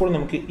ഫസ്റ്റ് ഓഫ് ഓൾ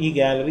നമുക്ക് ഈ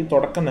ഗാലറി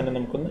തുടക്കം തന്നെ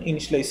നമുക്കൊന്ന്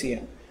ഇനിഷ്യലൈസ്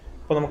ചെയ്യാം.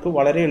 അപ്പോൾ നമുക്ക്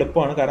വളരെ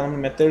എളുപ്പമാണ്, കാരണം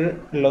നമ്മൾ മെത്തേഡ്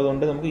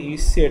ഉള്ളതുകൊണ്ട് നമുക്ക്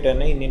ഈസി ആയിട്ട്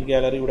തന്നെ ഇന്ത്യൻ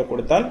ഗാലറി ഇവിടെ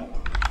കൊടുത്താൽ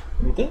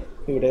നമുക്ക്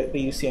ഇവിടെ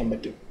റീയൂസ് ചെയ്യാൻ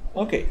പറ്റും.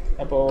 ഓക്കെ,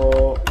 അപ്പോൾ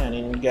ഞാൻ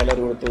ഇന്ത്യൻ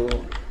ഗാലറി കൊടുത്തു.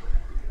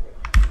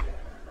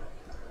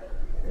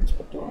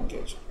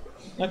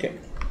 ഓക്കെ,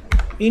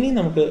 ഇനി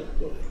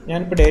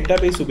ഞാനിപ്പോൾ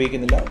ഡേറ്റാബേസ്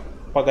ഉപയോഗിക്കുന്നില്ല,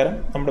 പകരം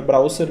നമ്മുടെ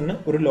ബ്രൗസറിന്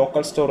ഒരു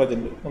ലോക്കൽ സ്റ്റോറേജ്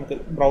ഉണ്ട്. നമുക്ക്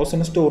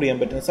ബ്രൗസറിന് സ്റ്റോർ ചെയ്യാൻ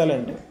പറ്റുന്ന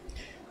സ്ഥലമുണ്ട്.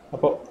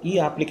 അപ്പോൾ ഈ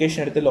ആപ്ലിക്കേഷൻ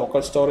എടുത്ത്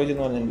ലോക്കൽ സ്റ്റോറേജ്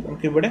എന്ന് പറഞ്ഞിട്ടുണ്ട്.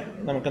 നമുക്കിവിടെ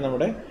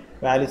നമ്മുടെ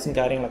വാല്യൂസും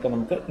കാര്യങ്ങളൊക്കെ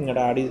നമുക്ക്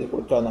ഇങ്ങോട്ട് ആഡ് ചെയ്ത്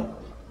കൊടുക്കാവുന്നതാണ്.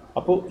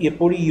 അപ്പോൾ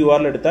എപ്പോഴും ഈ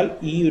URL എടുത്താൽ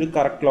ഈ ഒരു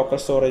കറക്റ്റ് ലോക്കൽ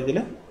സ്റ്റോറേജിൽ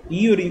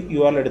ഈ ഒരു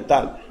URL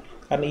എടുത്താൽ,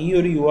 കാരണം ഈ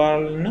ഒരു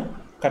URLന്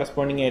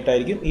കറസ്പോണ്ടിങ്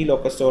ആയിട്ടായിരിക്കും ഈ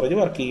ലോക്കൽ സ്റ്റോറേജ്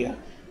വർക്ക്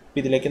ചെയ്യുക. അപ്പോൾ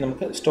ഇതിലേക്ക്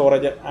നമുക്ക്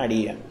സ്റ്റോറേജ് ആഡ്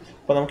ചെയ്യാം.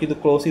 അപ്പോൾ നമുക്കിത്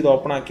ക്ലോസ് ചെയ്ത്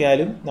ഓപ്പൺ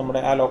ആക്കിയാലും നമ്മുടെ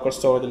ആ ലോക്കൽ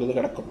സ്റ്റോറേജിൽ ഇത്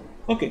കിടക്കും.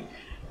 ഓക്കെ,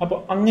 അപ്പോൾ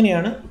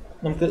അങ്ങനെയാണ്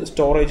നമുക്ക്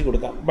സ്റ്റോറേജ്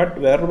കൊടുക്കാം. ബട്ട്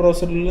വേറൊരു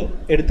ബ്രൗസറിൽ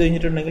എടുത്തു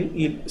കഴിഞ്ഞിട്ടുണ്ടെങ്കിൽ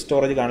ഈ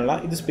സ്റ്റോറേജ് കാണില്ല.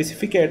 ഇത്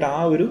സ്പെസിഫിക് ആയിട്ട് ആ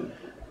ഒരു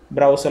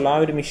ബ്രൗസറിൽ ആ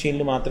ഒരു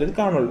മെഷീനിൽ മാത്രമേ ഇത്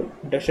കാണുള്ളൂ.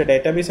 പക്ഷേ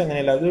ഡേറ്റാബേസ്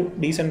അങ്ങനെയല്ല, അത്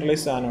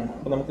ഡീസെൻട്രലൈസ് സാധനമാണ്.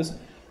 അപ്പോൾ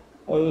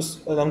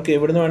നമുക്ക്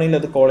എവിടെ നിന്ന് വേണമെങ്കിലും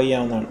അത് കോൾ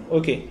ചെയ്യാവുന്നതാണ്.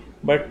 ഓക്കെ,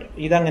 ബട്ട്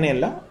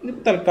ഇതങ്ങനെയല്ല. ഇത്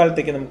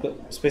തൽക്കാലത്തേക്ക് നമുക്ക്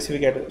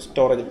സ്പെസിഫിക് ആയിട്ട്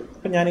സ്റ്റോറേജ്.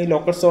 അപ്പോൾ ഞാൻ ഈ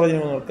ലോക്കൽ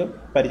സ്റ്റോറേജിനെ നിങ്ങൾക്ക്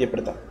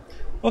പരിചയപ്പെടുത്താം.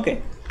 ഓക്കെ,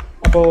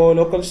 അപ്പോൾ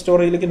ലോക്കൽ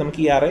സ്റ്റോറേജിലേക്ക്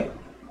നമുക്ക് ഈ അറേ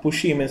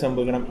പുഷ് ചെയ്യുമ്പോൾ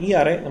സംഭവിക്കണം. ഈ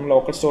അറേ നമ്മൾ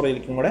ലോക്കൽ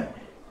സ്റ്റോറേജിലേക്കും കൂടെ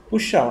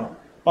പുഷ് ആവണം.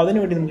 അപ്പോൾ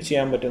അതിനുവേണ്ടി നമുക്ക്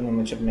ചെയ്യാൻ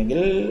പറ്റുമെന്ന്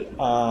വെച്ചിട്ടുണ്ടെങ്കിൽ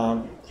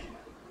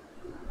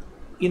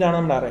ഇതാണ്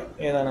നമ്മുടെ അറേ.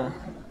 ഏതാണ്?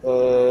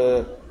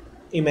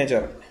 Image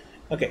array.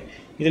 ഓക്കെ,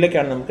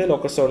 ഇതിലേക്കാണ് നമുക്ക്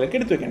ലോക്കൽ സ്റ്റോറിലേക്ക്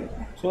എടുത്തു വയ്ക്കേണ്ടത്.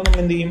 സോ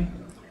നമ്മൾ എന്ത് ചെയ്യും,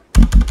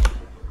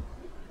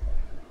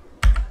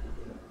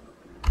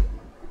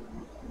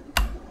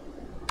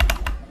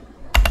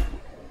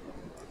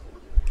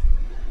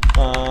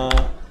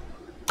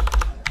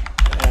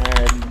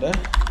 add the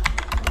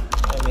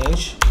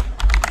image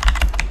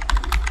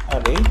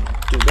array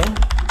to the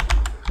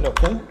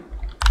local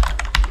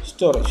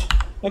storage.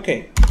 Okay,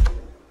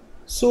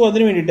 so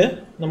അതിന് വേണ്ടിയിട്ട്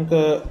നമുക്ക്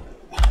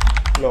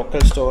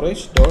local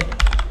storage dot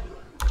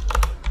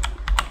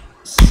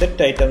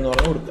set item എന്ന്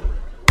പറഞ്ഞ് കൊടുക്കുക.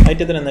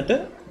 ഐറ്റത്തിന് എന്നിട്ട്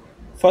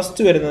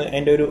ഫസ്റ്റ് വരുന്നത്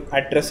അതിൻ്റെ ഒരു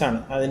അഡ്രസ്സാണ്,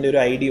 അതിൻ്റെ ഒരു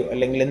ഐഡിയോ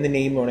അല്ലെങ്കിൽ എന്ത്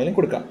നെയിം വേണമെങ്കിലും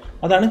കൊടുക്കാം.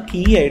 അതാണ്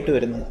കീ ആയിട്ട്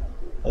വരുന്നത്,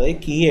 അതായത്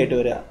കീ ആയിട്ട്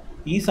വരിക.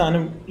 ഈ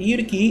സാധനം ഈ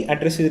ഒരു കീ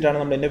അഡ്രസ്സ് ചെയ്തിട്ടാണ്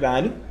നമ്മൾ ഇതിൻ്റെ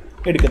വാല്യൂ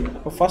എടുക്കുന്നത്.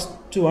 അപ്പോൾ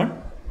ഫസ്റ്റ് വൺ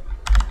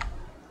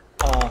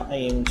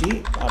img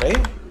array,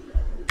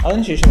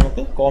 അതിനുശേഷം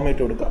നമുക്ക്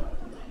കോമയിട്ട് കൊടുക്കാം.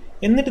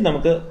 എന്നിട്ട്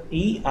നമുക്ക്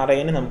ഈ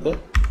അറേനെ നമുക്ക്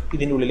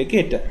ഇതിൻ്റെ ഉള്ളിലേക്ക്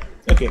കയറ്റാം.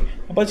 ഓക്കെ,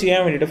 അപ്പോൾ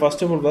ചെയ്യാൻ വേണ്ടിയിട്ട്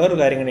ഫസ്റ്റ് ഓഫ് ഓൾ വേറൊരു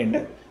കാര്യം കൂടെയുണ്ട്.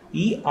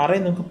 ഈ അറേ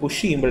നമുക്ക്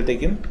പുഷ്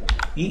ചെയ്യുമ്പോഴത്തേക്കും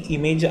ഈ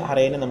ഇമേജ്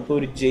അറേനെ നമുക്ക്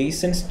ഒരു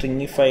ജെയ്സൺ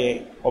സ്ട്രിങ്ങിഫൈ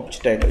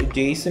ഒബ്ജക്റ്റായിട്ട്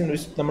ജെയ്സൺ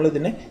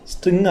നമ്മളിതിനെ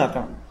സ്ട്രിങ്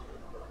ആക്കണം.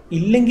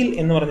 ഇല്ലെങ്കിൽ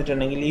എന്ന്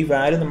പറഞ്ഞിട്ടുണ്ടെങ്കിൽ ഈ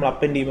വാല്യൂ നമ്മൾ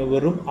അപ്പൻഡ് ചെയ്യുമ്പോൾ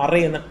വെറും അറേ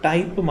എന്ന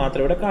ടൈപ്പ്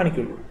മാത്രമേ ഇവിടെ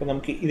കാണിക്കുള്ളൂ. അപ്പോൾ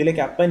നമുക്ക്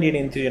ഇതിലേക്ക് അപ്പൻഡ്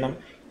ചെയ്യണം, എന്ത് ചെയ്യണം,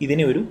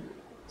 ഇതിനെ ഒരു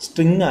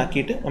സ്ട്രിങ്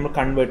ആക്കിയിട്ട് നമ്മൾ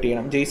കൺവേർട്ട്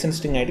ചെയ്യണം, ജെയ്സൺ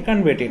സ്ട്രിങ് ആയിട്ട്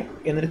കൺവേർട്ട് ചെയ്യണം.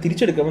 എന്നിട്ട്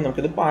തിരിച്ചെടുക്കുമ്പോൾ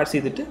നമുക്കിത് പാഴ്സ്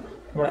ചെയ്തിട്ട്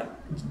നമ്മുടെ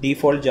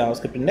ഡീഫോൾട്ട്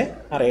ജാവാസ്ക്രിപ്റ്റിൻ്റെ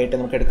അറേ ആയിട്ട്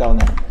നമുക്ക്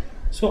എടുക്കാവുന്നതാണ്.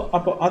 സോ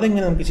അപ്പോൾ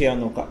അതെങ്ങനെ നമുക്ക് ചെയ്യാൻ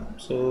നോക്കാം.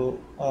 സോ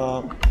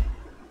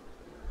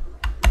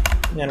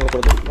ഞാനിവിടെ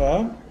കൊടുത്തു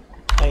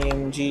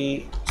img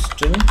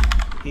string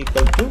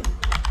ഈക്വൽ ടു,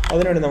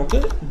 അതിനുവേണ്ടി നമുക്ക്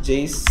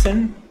ജെയ്സൺ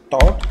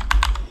ഡോട്ട്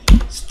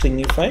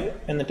സ്ട്രിങ്ങിഫൈ,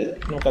 എന്നിട്ട്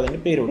നമുക്കതിൻ്റെ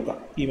പേര് കൊടുക്കാം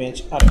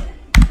ഇമേജ് അറേ.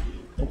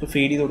 നമുക്ക്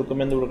ഫീഡ് ചെയ്ത്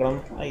കൊടുക്കുമ്പോൾ എന്ത് കൊടുക്കണം,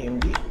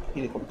 img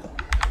ഇത് കൊടുക്കാം.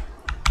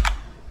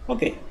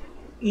 ഓക്കെ,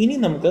 ഇനി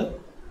നമുക്ക്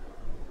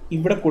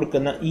ഇവിടെ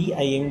കൊടുക്കുന്ന ഈ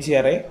img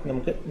അറേ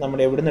നമുക്ക്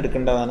നമ്മുടെ എവിടെ നിന്ന്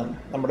എടുക്കേണ്ടതാണ്,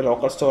 നമ്മുടെ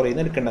ലോക്കൽ സ്റ്റോറിൽ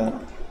നിന്ന് എടുക്കേണ്ടതാണ്.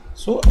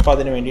 സോ അപ്പോൾ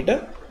അതിന് വേണ്ടിയിട്ട്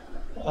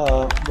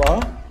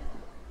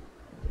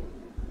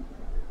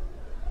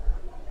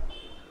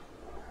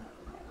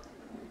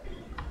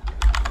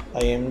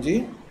img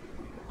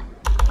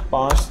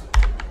പാസ്,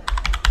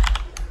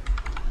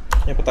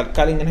 ഇപ്പോൾ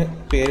തൽക്കാലം ഇങ്ങനെ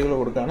പേരുകൾ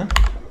കൊടുക്കുകയാണ്.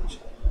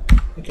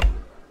 Okay,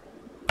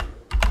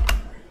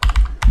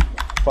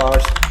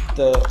 pass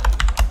the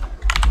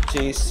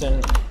JSON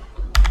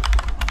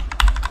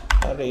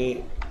array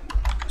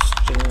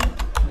string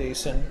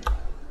JSON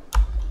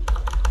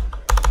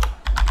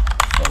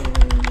from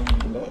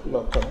the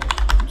local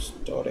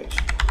storage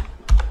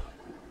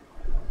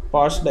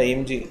parsed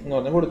img എന്ന്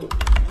പറഞ്ഞ് കൊടുത്തു.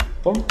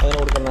 അപ്പം അതിന്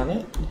കൊടുക്കുന്നതാണ്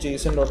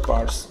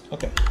json.parse.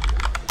 ഓക്കെ,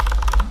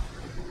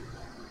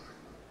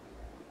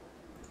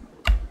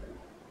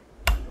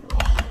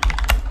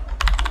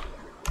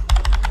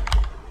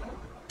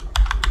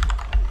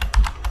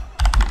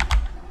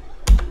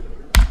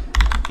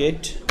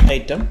 ഗെറ്റ്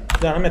ഐറ്റം,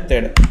 ഇതാണ്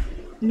മെത്തേഡ്.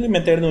 ഈ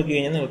മെത്തേഡ് നോക്കി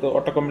കഴിഞ്ഞാൽ നിങ്ങൾക്ക്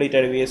ഓട്ടോ കംപ്ലീറ്റ്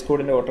ആയിട്ട് VS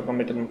കോഡിൻ്റെ ഓട്ടോ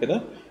കംപ്ലീറ്റ് നമുക്കിത്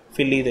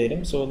ഫില്ല് ചെയ്ത്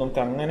തരും. സോ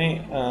നമുക്ക് അങ്ങനെ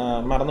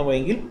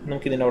മറന്നുപോയെങ്കിൽ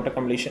നമുക്കിതിൻ്റെ ഓട്ടോ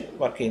കംപ്ലീഷൻ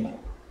വർക്ക് ചെയ്യുന്നതാണ്.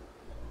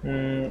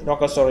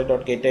 Local storage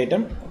dot get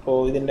item. അപ്പോൾ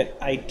ഇതിൻ്റെ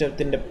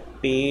ഐറ്റത്തിൻ്റെ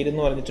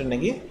പേരെന്ന്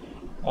പറഞ്ഞിട്ടുണ്ടെങ്കിൽ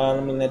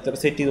നമ്മൾ നേരത്തെ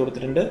സെറ്റ് ചെയ്ത്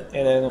കൊടുത്തിട്ടുണ്ട്,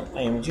 ഏതായിരുന്നു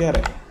img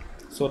array.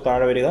 സോ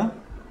താഴെ വരിക,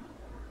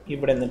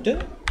 ഇവിടെ നിന്നിട്ട്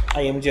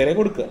img array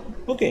കൊടുക്കുക.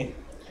 ഓക്കെ,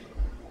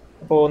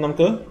 അപ്പോൾ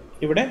നമുക്ക്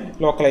ഇവിടെ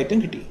ലോക്കൽ ഐറ്റം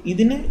കിട്ടി.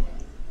 ഇതിന്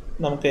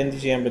നമുക്ക് എന്ത്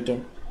ചെയ്യാൻ പറ്റും,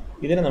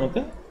 ഇതിനെ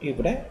നമുക്ക്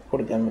ഇവിടെ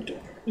കൊടുക്കാൻ പറ്റും.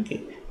 Okay,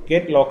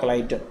 get local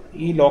item.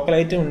 ഈ ലോക്കൽ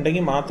ഐറ്റം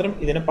ഉണ്ടെങ്കിൽ മാത്രം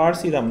ഇതിനെ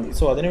പാഴ്സ് ചെയ്താൽ മതി.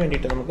 സോ അതിന്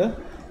വേണ്ടിയിട്ട് നമുക്ക്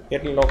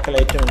ഗെറ്റ് ലോക്കൽ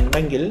ഐറ്റം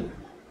ഉണ്ടെങ്കിൽ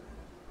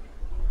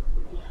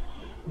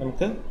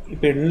നമുക്ക്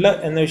ഇപ്പോൾ ഉള്ള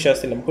എന്ന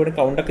വിശ്വാസത്തിൽ നമുക്ക് ഇവിടെ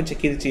കൗണ്ടൊക്കെ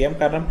ചെക്ക് ചെയ്ത് ചെയ്യാം.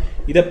 കാരണം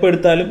ഇതെപ്പോൾ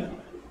എടുത്താലും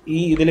ഈ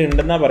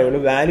ഇതിലുണ്ടെന്നാ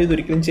പറയുള്ളൂ, വാല്യൂ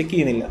ഇതൊരിക്കലും ചെക്ക്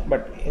ചെയ്യുന്നില്ല.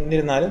 ബട്ട്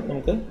എന്നിരുന്നാലും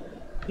നമുക്ക്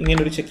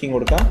ഇങ്ങനൊരു ചെക്കിങ്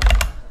കൊടുക്കാം.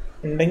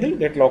 ഉണ്ടെങ്കിൽ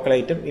ഗെറ്റ് ലോക്കൽ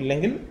ഐറ്റം,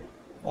 ഇല്ലെങ്കിൽ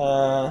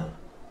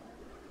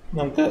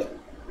നമുക്ക്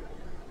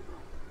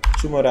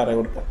ചുമ്മാ ഒരു അറേ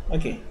കൊടുക്കാം.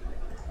 ഓക്കെ,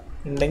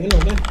 ഉണ്ടെങ്കിൽ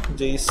നമുക്ക്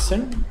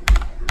JSON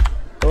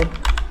ഡോട്ട്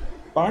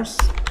പാർസ്.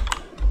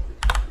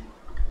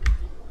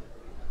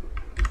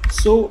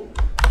 സോ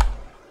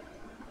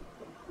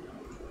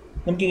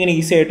നമുക്കിങ്ങനെ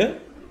ഈസി ആയിട്ട്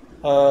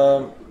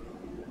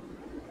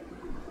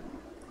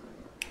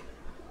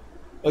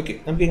ഓക്കെ,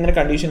 നമുക്കിങ്ങനെ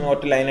കണ്ടീഷൻ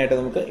ഒറ്റ ലൈനായിട്ട്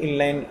നമുക്ക്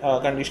ഇൻലൈൻ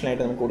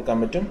കണ്ടീഷനായിട്ട് നമുക്ക് കൊടുക്കാൻ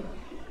പറ്റും.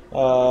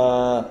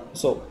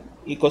 സോ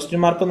ഈ ക്വസ്റ്റ്യൻ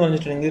മാർക്ക് എന്ന്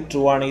പറഞ്ഞിട്ടുണ്ടെങ്കിൽ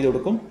ട്രൂ ആണെങ്കിൽ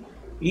കൊടുക്കും.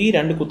 ഈ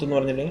രണ്ട് കുത്തെന്ന്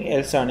പറഞ്ഞിട്ടുണ്ടെങ്കിൽ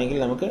എൽസ് ആണെങ്കിൽ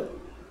നമുക്ക്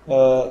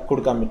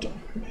കൊടുക്കാൻ പറ്റും.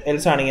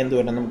 എൽസ് ആണെങ്കിൽ എന്ത്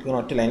വേണം, നമുക്ക്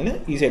ഒറ്റ ലൈനിൽ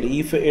ഈസി ആയിട്ട്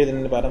ഈഫ്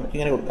എഴുതുന്നതിന് പകരം നമുക്ക്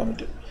ഇങ്ങനെ കൊടുക്കാൻ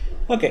പറ്റും.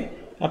 ഓക്കെ,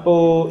 അപ്പോൾ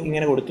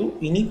ഇങ്ങനെ കൊടുത്തു.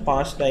 ഇനി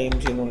പാസ്ഡ്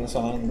img എന്ന് പറഞ്ഞ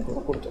സാധനം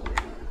നമുക്ക് കൊടുത്തു.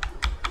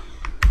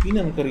 ഇനി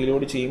നമുക്ക്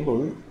റീലോഡ് ചെയ്യുമ്പോൾ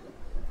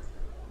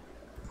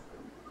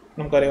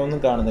നമുക്കറിയാം ഒന്നും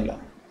കാണുന്നില്ല.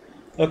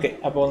 ഓക്കെ,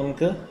 അപ്പോൾ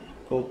നമുക്ക്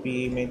copy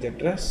image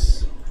address,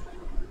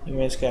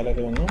 image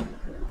gallery വന്നു,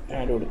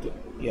 ആഡ് കൊടുത്തു.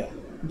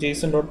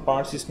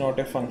 JSON.parse is not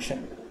a function.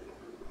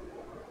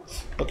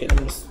 Okay,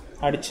 നമ്മൾ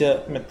അടിച്ച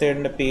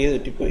മെത്തേഡിൻ്റെ പേര്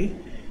തെറ്റിപ്പോയി.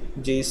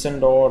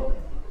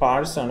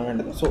 JSON.parse ആണ്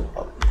വേണ്ടത്. സോ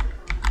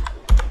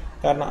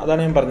കാരണം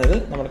അതാണ് ഞാൻ പറഞ്ഞത്,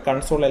 നമ്മുടെ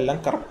കൺസോളെല്ലാം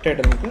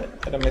കറക്റ്റായിട്ട് നമുക്ക്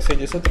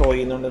മെസ്സേജസ് ത്രോ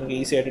ചെയ്യുന്നതുകൊണ്ട് നമുക്ക്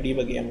ഈസി ആയിട്ട്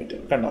ഡീബഗ് ചെയ്യാൻ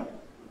പറ്റും. കണ്ടോ,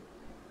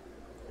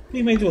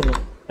 ഇമേജ് വന്നു,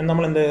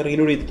 നമ്മൾ എന്താ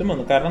റീലോഡ് ചെയ്തിട്ടും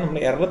വന്നു. കാരണം നമ്മൾ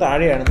എറർ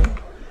താഴെയാണെന്ന്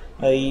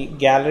ഈ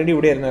ഗാലറിയുടെ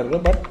ഇവിടെ ആയിരുന്നു എറർ.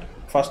 ബട്ട്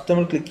ഫസ്റ്റ്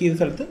നമ്മൾ ക്ലിക്ക് ചെയ്ത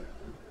സ്ഥലത്ത്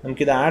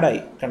നമുക്കിത്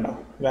ആഡായി. കണ്ടോ,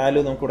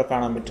 വാല്യൂ നമുക്കിവിടെ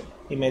കാണാൻ പറ്റും.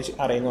 ഇമേജ്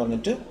അറേന്ന്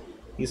പറഞ്ഞിട്ട്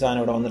ഈ സാധനം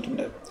ഇവിടെ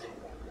വന്നിട്ടുണ്ട്.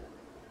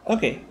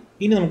 ഓക്കെ,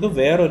 ഇനി നമുക്ക്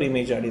വേറൊരു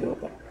ഇമേജ് ആഡ് ചെയ്ത്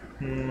നോക്കാം.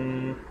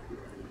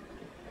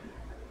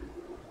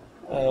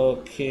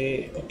 Okay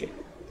okay,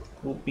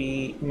 copy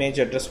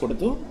image address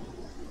കൊടുത്തു,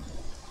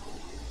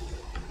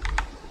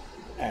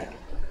 ആഡ്.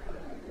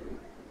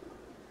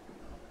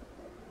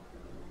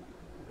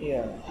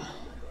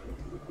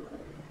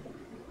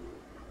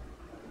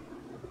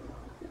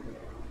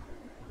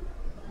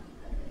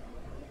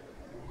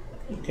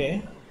 ഓക്കെ,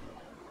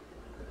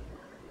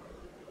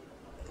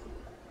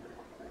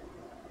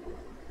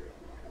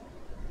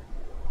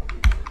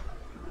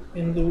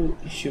 എന്തോ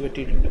ഇഷ്യൂ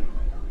പറ്റിയിട്ടുണ്ട്.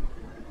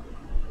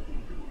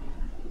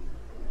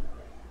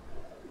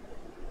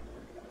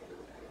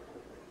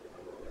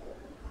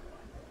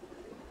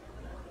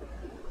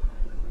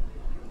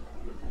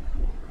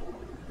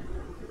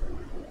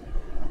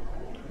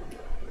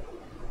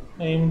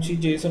 AMG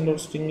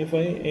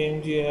JSON.stringify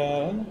AMG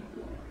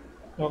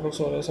local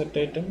storage set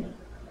item.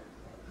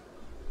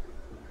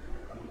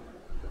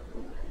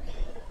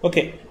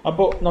 Okay,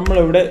 അപ്പോൾ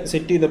നമ്മളിവിടെ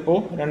സെറ്റ് ചെയ്തപ്പോൾ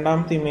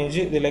രണ്ടാമത്തെ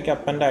ഇമേജ് ഇതിലേക്ക്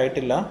അപ്പൻഡ്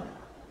ആയിട്ടില്ല.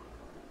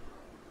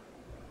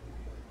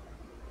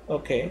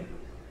 ഓക്കെ,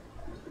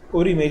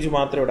 ഒരു ഇമേജ്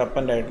മാത്രമേ ഇവിടെ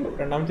അപ്പൻഡ് ആയിട്ടുള്ളൂ,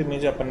 രണ്ടാമത്തെ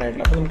ഇമേജ് അപ്പൻഡ്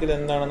ആയിട്ടില്ല. അപ്പോൾ നമുക്കിത്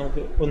എന്താണ്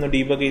നമുക്ക് ഒന്ന്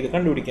ഡീബഗ് ചെയ്ത്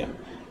കണ്ടുപിടിക്കാം.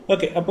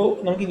 ഓക്കെ, അപ്പോൾ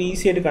നമുക്കിത്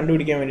ഈസി ആയിട്ട്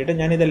കണ്ടുപിടിക്കാൻ വേണ്ടിയിട്ട്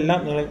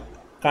ഞാനിതെല്ലാം നിങ്ങൾ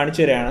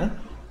കാണിച്ചു തരാണ്.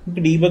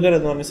 നമുക്ക് ഡീബഗർ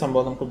എന്ന് പറഞ്ഞ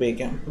സംഭവം നമുക്ക്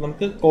ഉപയോഗിക്കാം.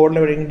 നമുക്ക് കോഡിൽ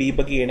എവിടെയെങ്കിലും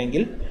ഡീബഗ്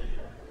ചെയ്യണമെങ്കിൽ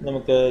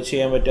നമുക്ക്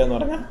ചെയ്യാൻ പറ്റുക എന്ന്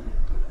പറഞ്ഞാൽ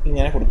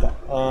ഇങ്ങനെ കൊടുക്കാം,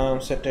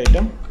 സെറ്റ്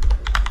ഐറ്റം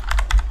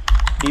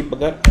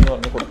ഡീബഗർ എന്ന്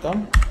പറഞ്ഞ് കൊടുക്കാം.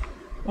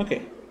 ഓക്കെ,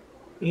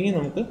 ഇനി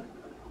നമുക്ക്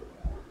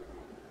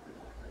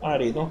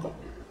ആഡ് ചെയ്ത് നോക്കാം.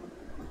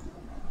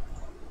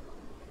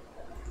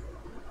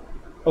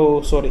 ഓ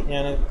സോറി,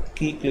 ഞാൻ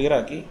കീ ക്ലിയർ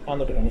ആക്കി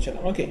എന്നിട്ട് കാണിച്ചു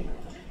തരാം. ഓക്കെ,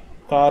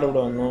 കാർ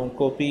ഇവിടെ വന്നു,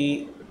 കോപ്പി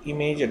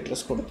ഇമേജ്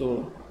അഡ്രസ് കൊടുത്തു,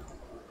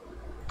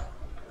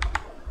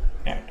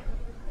 ആഡ്.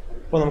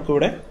 അപ്പോൾ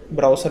നമുക്കിവിടെ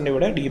ബ്രൗസറിൻ്റെ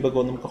ഇവിടെ ഡീബഗ്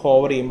വന്നു. നമുക്ക്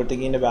ഹോവർ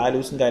ചെയ്യുമ്പോഴത്തേക്ക് ഇതിൻ്റെ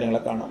വാല്യൂസും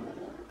കാര്യങ്ങളൊക്കെ കാണാം.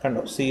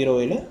 കണ്ടോ,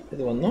 0ൽ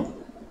ഇത് വന്നു,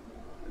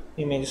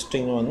 ഇമേജ്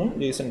സ്ട്രിങ് വന്നു,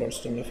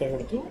 JSON.stringify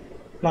കൊടുത്തു,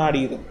 ആഡ്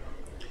ചെയ്തു.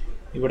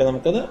 ഇവിടെ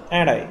നമുക്കത്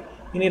ആഡായി.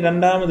 ഇനി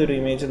രണ്ടാമതൊരു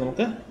ഇമേജ്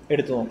നമുക്ക്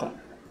എടുത്തു നോക്കാം.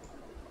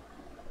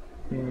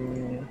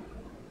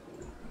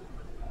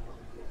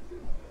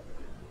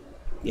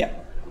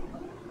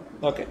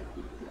 Okay,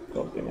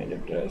 copy image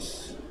address,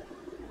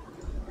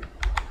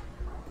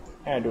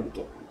 add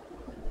കൊടുത്തു.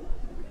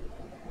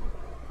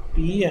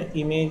 ഈ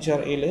ഇമേജ്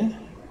അറേയിൽ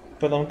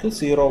ഇപ്പോൾ നമുക്ക്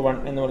 01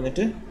 എന്ന്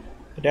പറഞ്ഞിട്ട്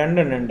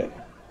രണ്ടെണ്ണം ഉണ്ട്.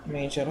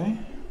 Image array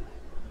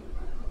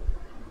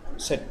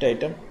set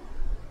item.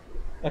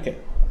 Okay,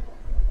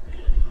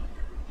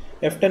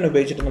 F10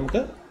 ഉപയോഗിച്ചിട്ട്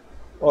നമുക്ക്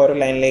ഓരോ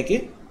ലൈനിലേക്ക്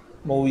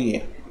മൂവ്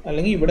ചെയ്യാം.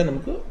 അല്ലെങ്കിൽ ഇവിടെ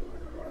നമുക്ക്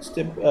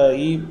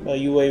ഈ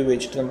UI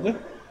ഉപയോഗിച്ചിട്ട് നമുക്ക്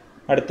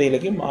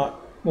അടുത്തയിലേക്ക്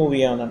മൂവ്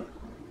ചെയ്യാവുന്നതാണ്.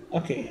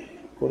 ഓക്കെ,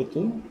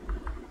 കൊടുത്തു.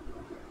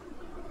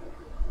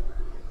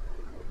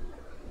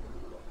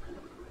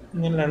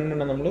 ഇങ്ങനെ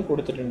രണ്ടെണ്ണം നമ്മൾ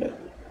കൊടുത്തിട്ടുണ്ട്.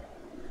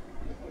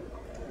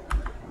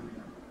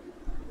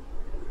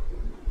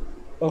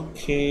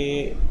 ഓക്കെ,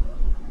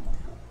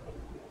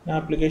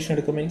 ആപ്ലിക്കേഷൻ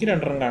എടുക്കുമ്പോൾ എനിക്ക്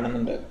രണ്ടെണ്ണം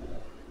കാണുന്നുണ്ട്.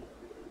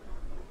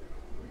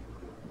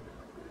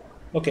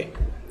 ഓക്കെ,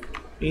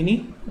 ഇനി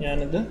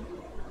ഞാനിത്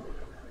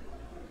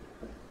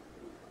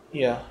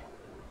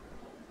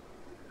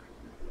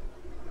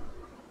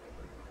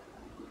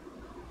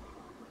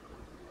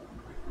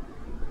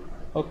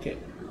ഓക്കെ,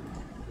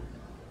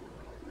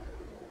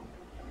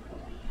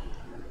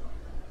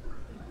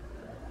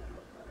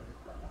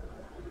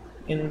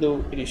 എന്തോ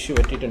ഒരു ഇഷ്യൂ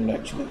പറ്റിയിട്ടുണ്ട്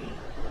ആക്ച്വലി.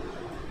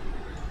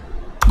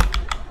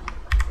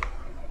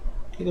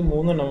 ഇത്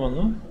 3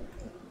 വന്നു,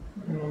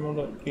 നമ്മൾ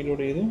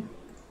റീലോഡ് ചെയ്തു,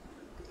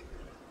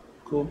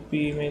 കോപ്പി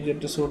ഇമേജ്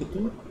അഡ്രസ് കൊടുത്തു,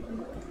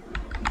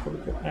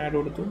 ആഡ്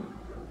കൊടുത്തു.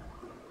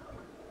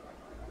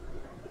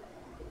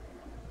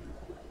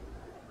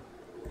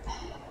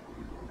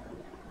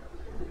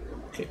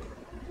 ഓക്കെ,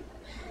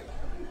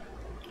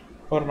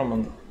 ഒരെണ്ണം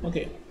വന്നു.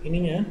 ഓക്കെ,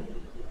 ഇനി ഞാൻ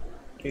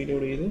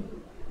റീലോഡ് ചെയ്തു,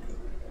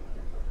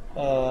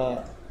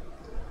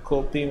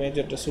 കോപ്പി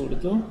ഇമേജ് അഡ്രസ്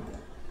കൊടുത്തു,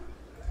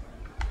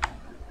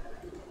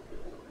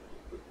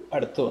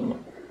 അടുത്ത് വന്നു.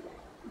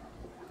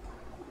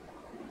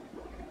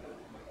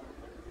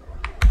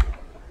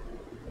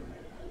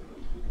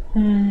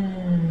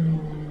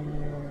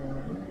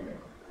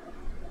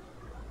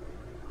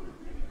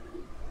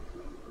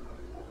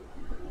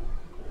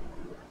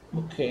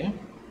 ഓക്കെ,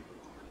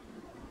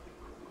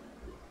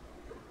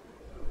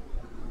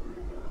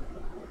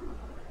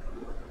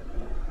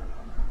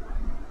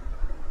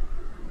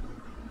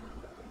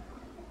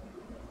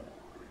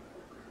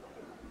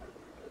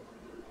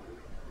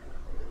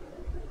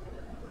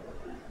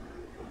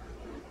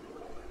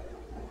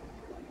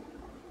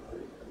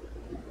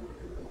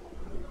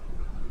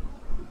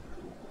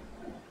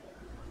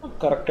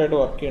 കറക്റ്റായിട്ട്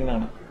വർക്ക്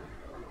ചെയ്യുന്നതാണ്.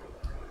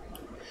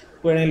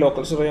 വേണമെങ്കിൽ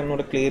ലോക്കൽ സ്റ്റോറേജ്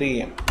ഒന്നുകൂടെ ക്ലിയർ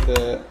ചെയ്യാം. ഇത്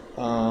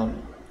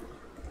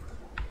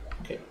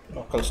ഓക്കെ,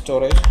 ലോക്കൽ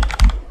സ്റ്റോറേജ്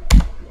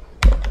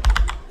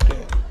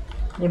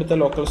ഇവിടുത്തെ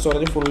ലോക്കൽ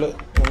സ്റ്റോറേജ് ഫുള്ള്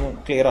ഒന്ന്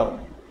ക്ലിയർ ആവും.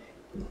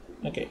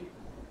 Okay,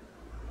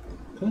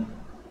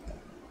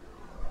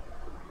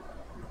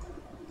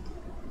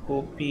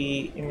 copy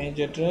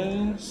image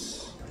address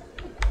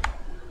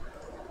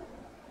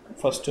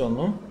first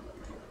വന്നു.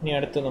 ഇനി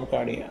അടുത്ത് നമുക്ക്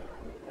ആഡ് ചെയ്യാം.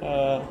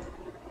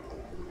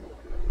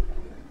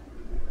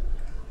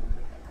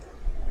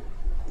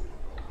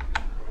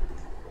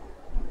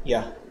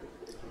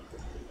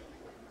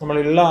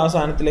 നമ്മളുള്ള ആ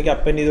സാധനത്തിലേക്ക്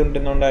അപ്പൻഡ്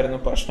ചെയ്തുകൊണ്ടിരുന്നുകൊണ്ടായിരുന്നു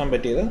പ്രശ്നം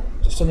പറ്റിയത്.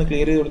 ജസ്റ്റ് ഒന്ന്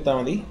ക്ലിയർ ചെയ്ത് കൊടുത്താൽ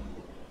മതി.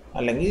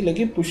 അല്ലെങ്കിൽ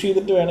ഇതിലേക്ക് പുഷ്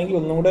ചെയ്തിട്ട് വേണമെങ്കിൽ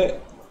ഒന്നും കൂടെ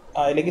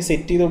അതിലേക്ക്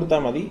സെറ്റ് ചെയ്ത്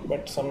കൊടുത്താൽ മതി.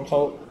 ബട്ട്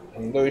സംഹൗ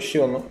എന്തോ ഇഷ്യൂ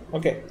വന്നു.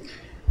 ഓക്കെ,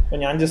 അപ്പോൾ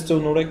ഞാൻ ജസ്റ്റ്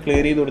ഒന്നുകൂടെ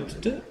ക്ലിയർ ചെയ്ത്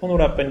കൊടുത്തിട്ട്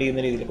ഒന്നുകൂടെ അപ്പൻഡ്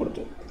ചെയ്യുന്ന രീതിയിൽ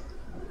കൊടുത്തു.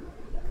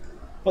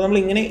 അപ്പോൾ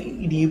നമ്മളിങ്ങനെ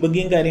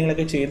ഡീബഗ്ഗിങ്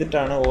കാര്യങ്ങളൊക്കെ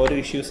ചെയ്തിട്ടാണ് ഓരോ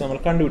ഇഷ്യൂസ് നമ്മൾ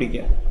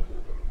കണ്ടുപിടിക്കുക.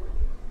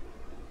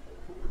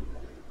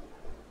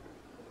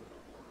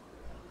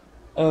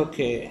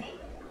 ഓക്കെ,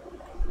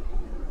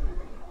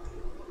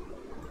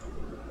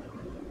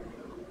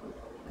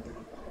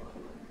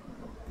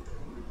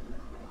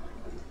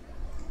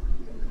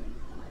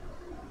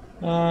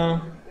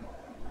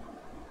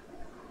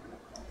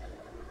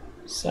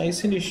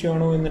 സൈസിൻ്റെ ഇഷ്യൂ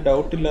ആണോ എന്ന്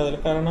ഡൗട്ടില്ലാതെ,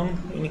 കാരണം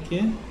എനിക്ക്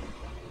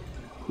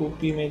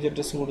കോപ്പി ഇമേജ്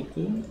അഡ്രസ്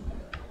കൊടുത്തു,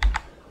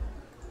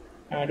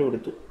 ആഡ്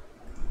കൊടുത്തു.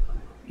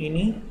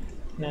 ഇനി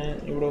ഞാൻ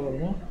ഇവിടെ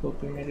വന്നു,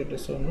 കോപ്പി ഇമേജ്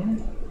അഡ്രസ് വന്നു,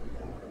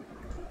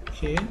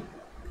 ഓക്കെ,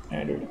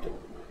 ആഡ് കൊടുത്തു,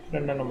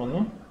 രണ്ടെണ്ണം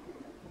വന്നു.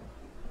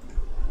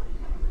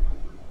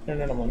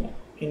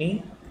 ഇനി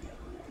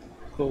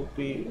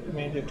കോപ്പി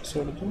ഇമേജ് അഡ്രസ്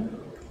കൊടുത്തു,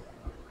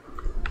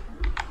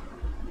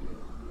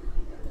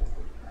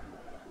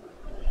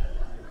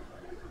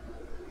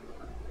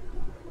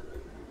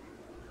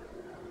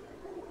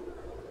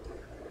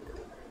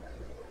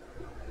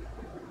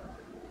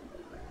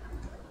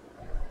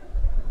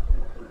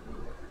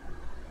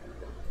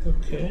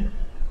 ഓക്കെ.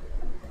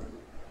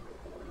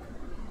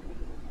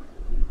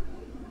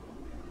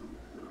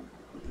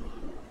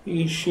 ഈ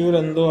ഇഷ്യൂവിൽ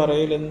എന്തോ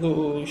അറിയില്ല, എന്തോ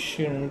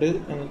ഇഷ്യൂ ഉണ്ട്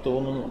എന്ന്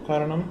തോന്നുന്നു.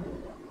 കാരണം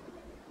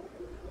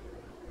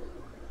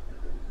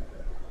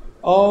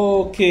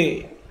ഓക്കെ,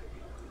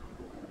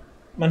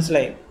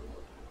 മനസ്സിലായി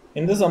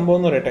എന്ത് സംഭവം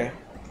എന്ന് പറയട്ടെ,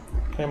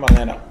 ഞാൻ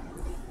പറഞ്ഞുതരാം.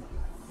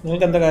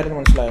 നിങ്ങൾക്ക് എന്താ കാര്യം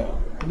മനസ്സിലായോ?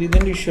 ഇത്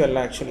ഇതിൻ്റെ ഇഷ്യൂ അല്ല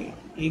ആക്ച്വലി,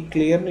 ഈ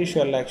ക്ലിയറിൻ്റെ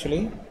ഇഷ്യൂ അല്ല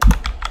ആക്ച്വലി.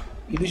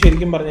 ഇത്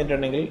ശരിക്കും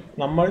പറഞ്ഞിട്ടുണ്ടെങ്കിൽ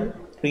നമ്മൾ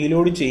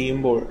റീലോഡ്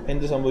ചെയ്യുമ്പോൾ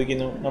എന്ത്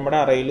സംഭവിക്കുന്നു, നമ്മുടെ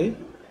അറയിൽ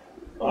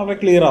വളരെ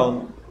ക്ലിയർ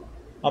ആവുന്നു.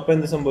 അപ്പോൾ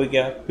എന്ത്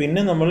സംഭവിക്കുക,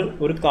 പിന്നെ നമ്മൾ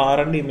ഒരു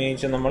കാറിൻ്റെ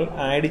ഇമേജ് നമ്മൾ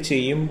ആഡ്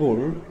ചെയ്യുമ്പോൾ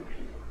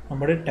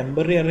നമ്മുടെ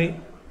ടെമ്പററി അറേ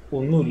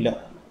ഒന്നുമില്ല,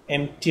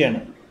 എംപ്റ്റി ആണ്.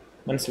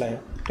 മനസ്സിലായോ?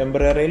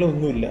 ടെമ്പററി അറയിൽ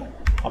ഒന്നുമില്ല.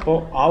 അപ്പോൾ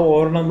ആ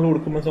ഓവർ നമ്മൾ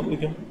കൊടുക്കുമ്പോൾ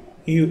സംഭവിക്കും,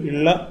 ഈ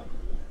ഉള്ള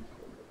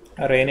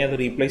അറേനെ അത്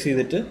റീപ്ലേസ്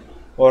ചെയ്തിട്ട്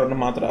ഓവറിനെ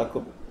മാത്രം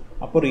ആക്കും.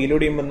 അപ്പോൾ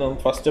റീലോഡ് ചെയ്യുമ്പോൾ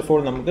ഫസ്റ്റ് ഓഫ്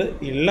ഓൾ നമുക്ക്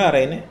ഉള്ള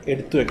അറേനെ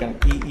എടുത്തു വെക്കണം.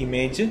 ഈ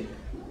ഇമേജ്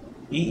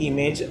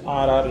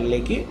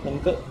RRലേക്ക്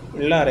നമുക്ക്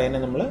ഉള്ള അറേനെ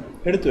നമ്മൾ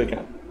എടുത്തു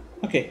വെക്കണം.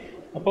 ഓക്കെ,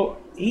 അപ്പോൾ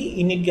ഈ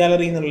ഇനിറ്റ്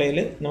ഗാലറി എന്നുള്ളതിൽ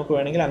നമുക്ക്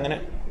വേണമെങ്കിൽ അങ്ങനെ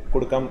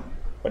കൊടുക്കാൻ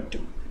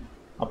പറ്റും.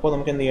 അപ്പോൾ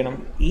നമുക്ക് എന്ത് ചെയ്യണം,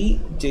 ഈ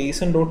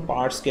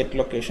JSON.parts get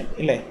location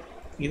ഇല്ലേ,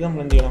 ഇത്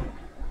നമ്മൾ എന്ത് ചെയ്യണം,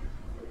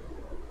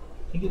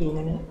 എനിക്ക്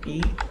തോന്നുന്നു ഈ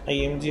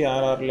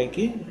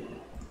imgrrലേക്ക്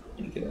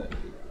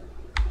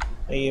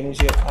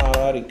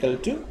imgrr equal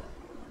to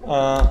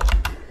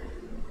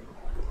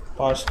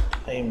parts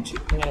img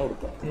ഇങ്ങനെ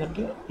കൊടുക്കാം.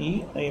 എന്നിട്ട് ഈ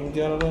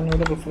imgrr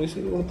എന്നോട് റിഫ്രഷ്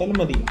ചെയ്ത് കൊടുത്താലും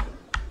മതി.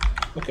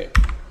 ഓക്കെ,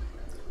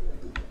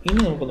 ഇനി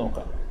നമുക്ക്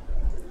നോക്കാം.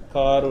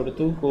 കാർ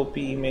കൊടുത്തു,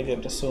 കോപ്പി ഇമേജ്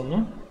അഡ്രസ്സ് വന്നു,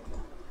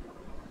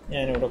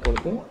 ഞാനിവിടെ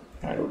കൊടുത്തു,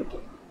 ആഡ് കൊടുത്തു,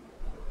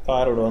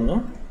 കാർ ഇവിടെ വന്നു.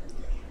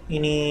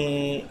 ഇനി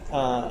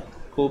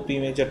കോപ്പി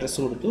ഇമേജ് അഡ്രസ്സ്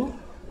കൊടുത്തു,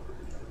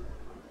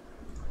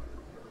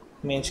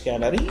 ഇമേജ്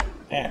ഗാലറി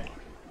ആഡ്,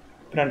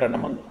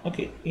 രണ്ടെണ്ണം വന്നു.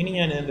 ഓക്കെ, ഇനി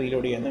ഞാനിത്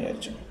റീലോഡ് ചെയ്യാമെന്ന്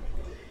വിചാരിച്ചു.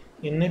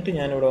 എന്നിട്ട്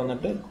ഞാനിവിടെ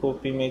വന്നിട്ട്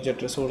കോപ്പി ഇമേജ്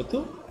അഡ്രസ്സ് കൊടുത്തു,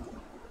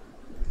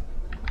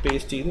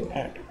 പേസ്റ്റ് ചെയ്തു,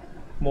 ആഡ്,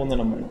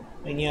 മൂന്നെണ്ണം വന്നു.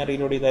 ഇനി ഞാൻ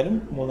റീലോഡ് ചെയ്താലും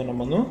മൂന്നെണ്ണം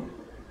വന്നു.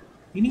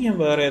 ഇനി ഞാൻ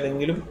വേറെ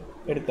ഏതെങ്കിലും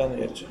എടുക്കാമെന്ന്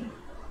വിചാരിച്ചു.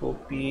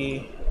 കോപ്പി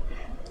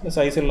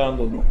സൈസ് ഉള്ളതാണെന്ന്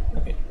തോന്നുന്നു.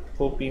 ഓക്കെ,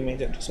 കോപ്പി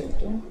ഇമേജ് അഡ്രസ്സ്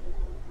കൊടുത്തു,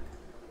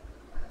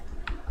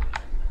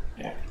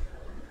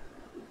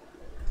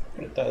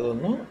 എടുത്താൽ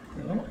വന്നു.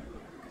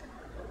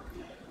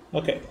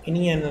 ഓക്കെ, ഇനി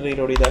ഞാൻ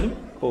റീലോഡ് ചെയ്താലും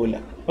പോവില്ല.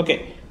 ഓക്കെ,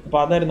 അപ്പോൾ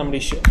അതായിരുന്നു നമ്മുടെ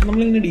ഇഷ്യൂ.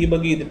 നമ്മളിങ്ങനെ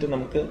ഡീബഗ് ചെയ്തിട്ട്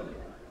നമുക്ക്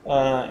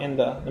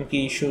നമുക്ക്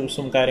ഈ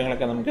ഇഷ്യൂസും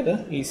കാര്യങ്ങളൊക്കെ നമുക്കിത്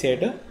ഈസി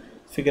ആയിട്ട്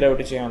ഫിഗർ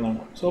ഔട്ട്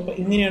ചെയ്യാവുന്നതാണ്. സോ അപ്പോൾ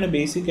ഇങ്ങനെയാണ്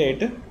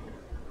ബേസിക്കായിട്ട്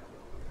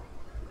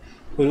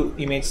ഒരു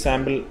ഇമേജ്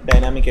സാമ്പിൾ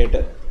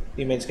ഡൈനാമിക്കായിട്ട്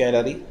ഇമേജ്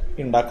ഗാലറി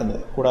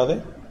ഉണ്ടാക്കുന്നത്. കൂടാതെ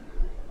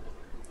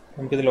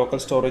നമുക്കിത് ലോക്കൽ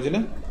സ്റ്റോറേജിൽ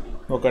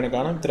നോക്കുകയാണെങ്കിൽ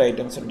കാണാം, ഇത്ര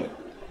ഐറ്റംസ് ഉണ്ട്.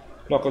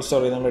 ലോക്കൽ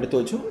സ്റ്റോറേജ് നമ്മൾ എടുത്തു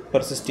വെച്ചു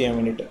പെർസിസ്റ്റ് ചെയ്യാൻ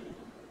വേണ്ടിയിട്ട്.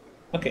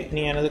 ഓക്കെ,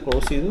 ഇനി ഞാനത്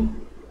ക്ലോസ് ചെയ്തു.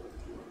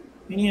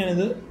 ഇനി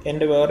ഞാനിത്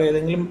എൻ്റെ വേറെ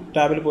ഏതെങ്കിലും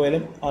ടാബിൽ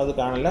പോയാലും അത്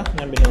കാണില്ല.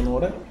 ഞാൻ പിന്നെ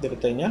ഒന്നുകൂടെ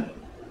ഇതെടുത്തു കഴിഞ്ഞാൽ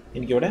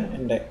എനിക്കിവിടെ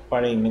എൻ്റെ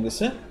പഴയ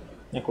ഇമേജസ്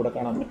ഞാൻ കൂടെ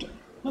കാണാൻ പറ്റും.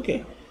 ഓക്കെ,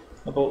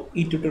 അപ്പോൾ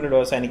ഈ ട്യൂട്ടോറിയൽ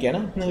അവസാനിക്കുകയാണ്.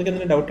 നിങ്ങൾക്ക്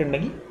എന്തെങ്കിലും ഡൗട്ട്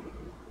ഉണ്ടെങ്കിൽ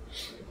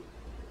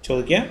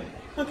ചോദിക്കുക.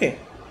 Okay,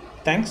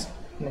 thanks.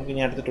 നമുക്ക്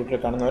ഇനി അടുത്ത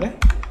ട്യൂട്ടോറിയൽ കാണുന്നവരെ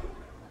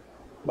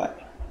ബൈ.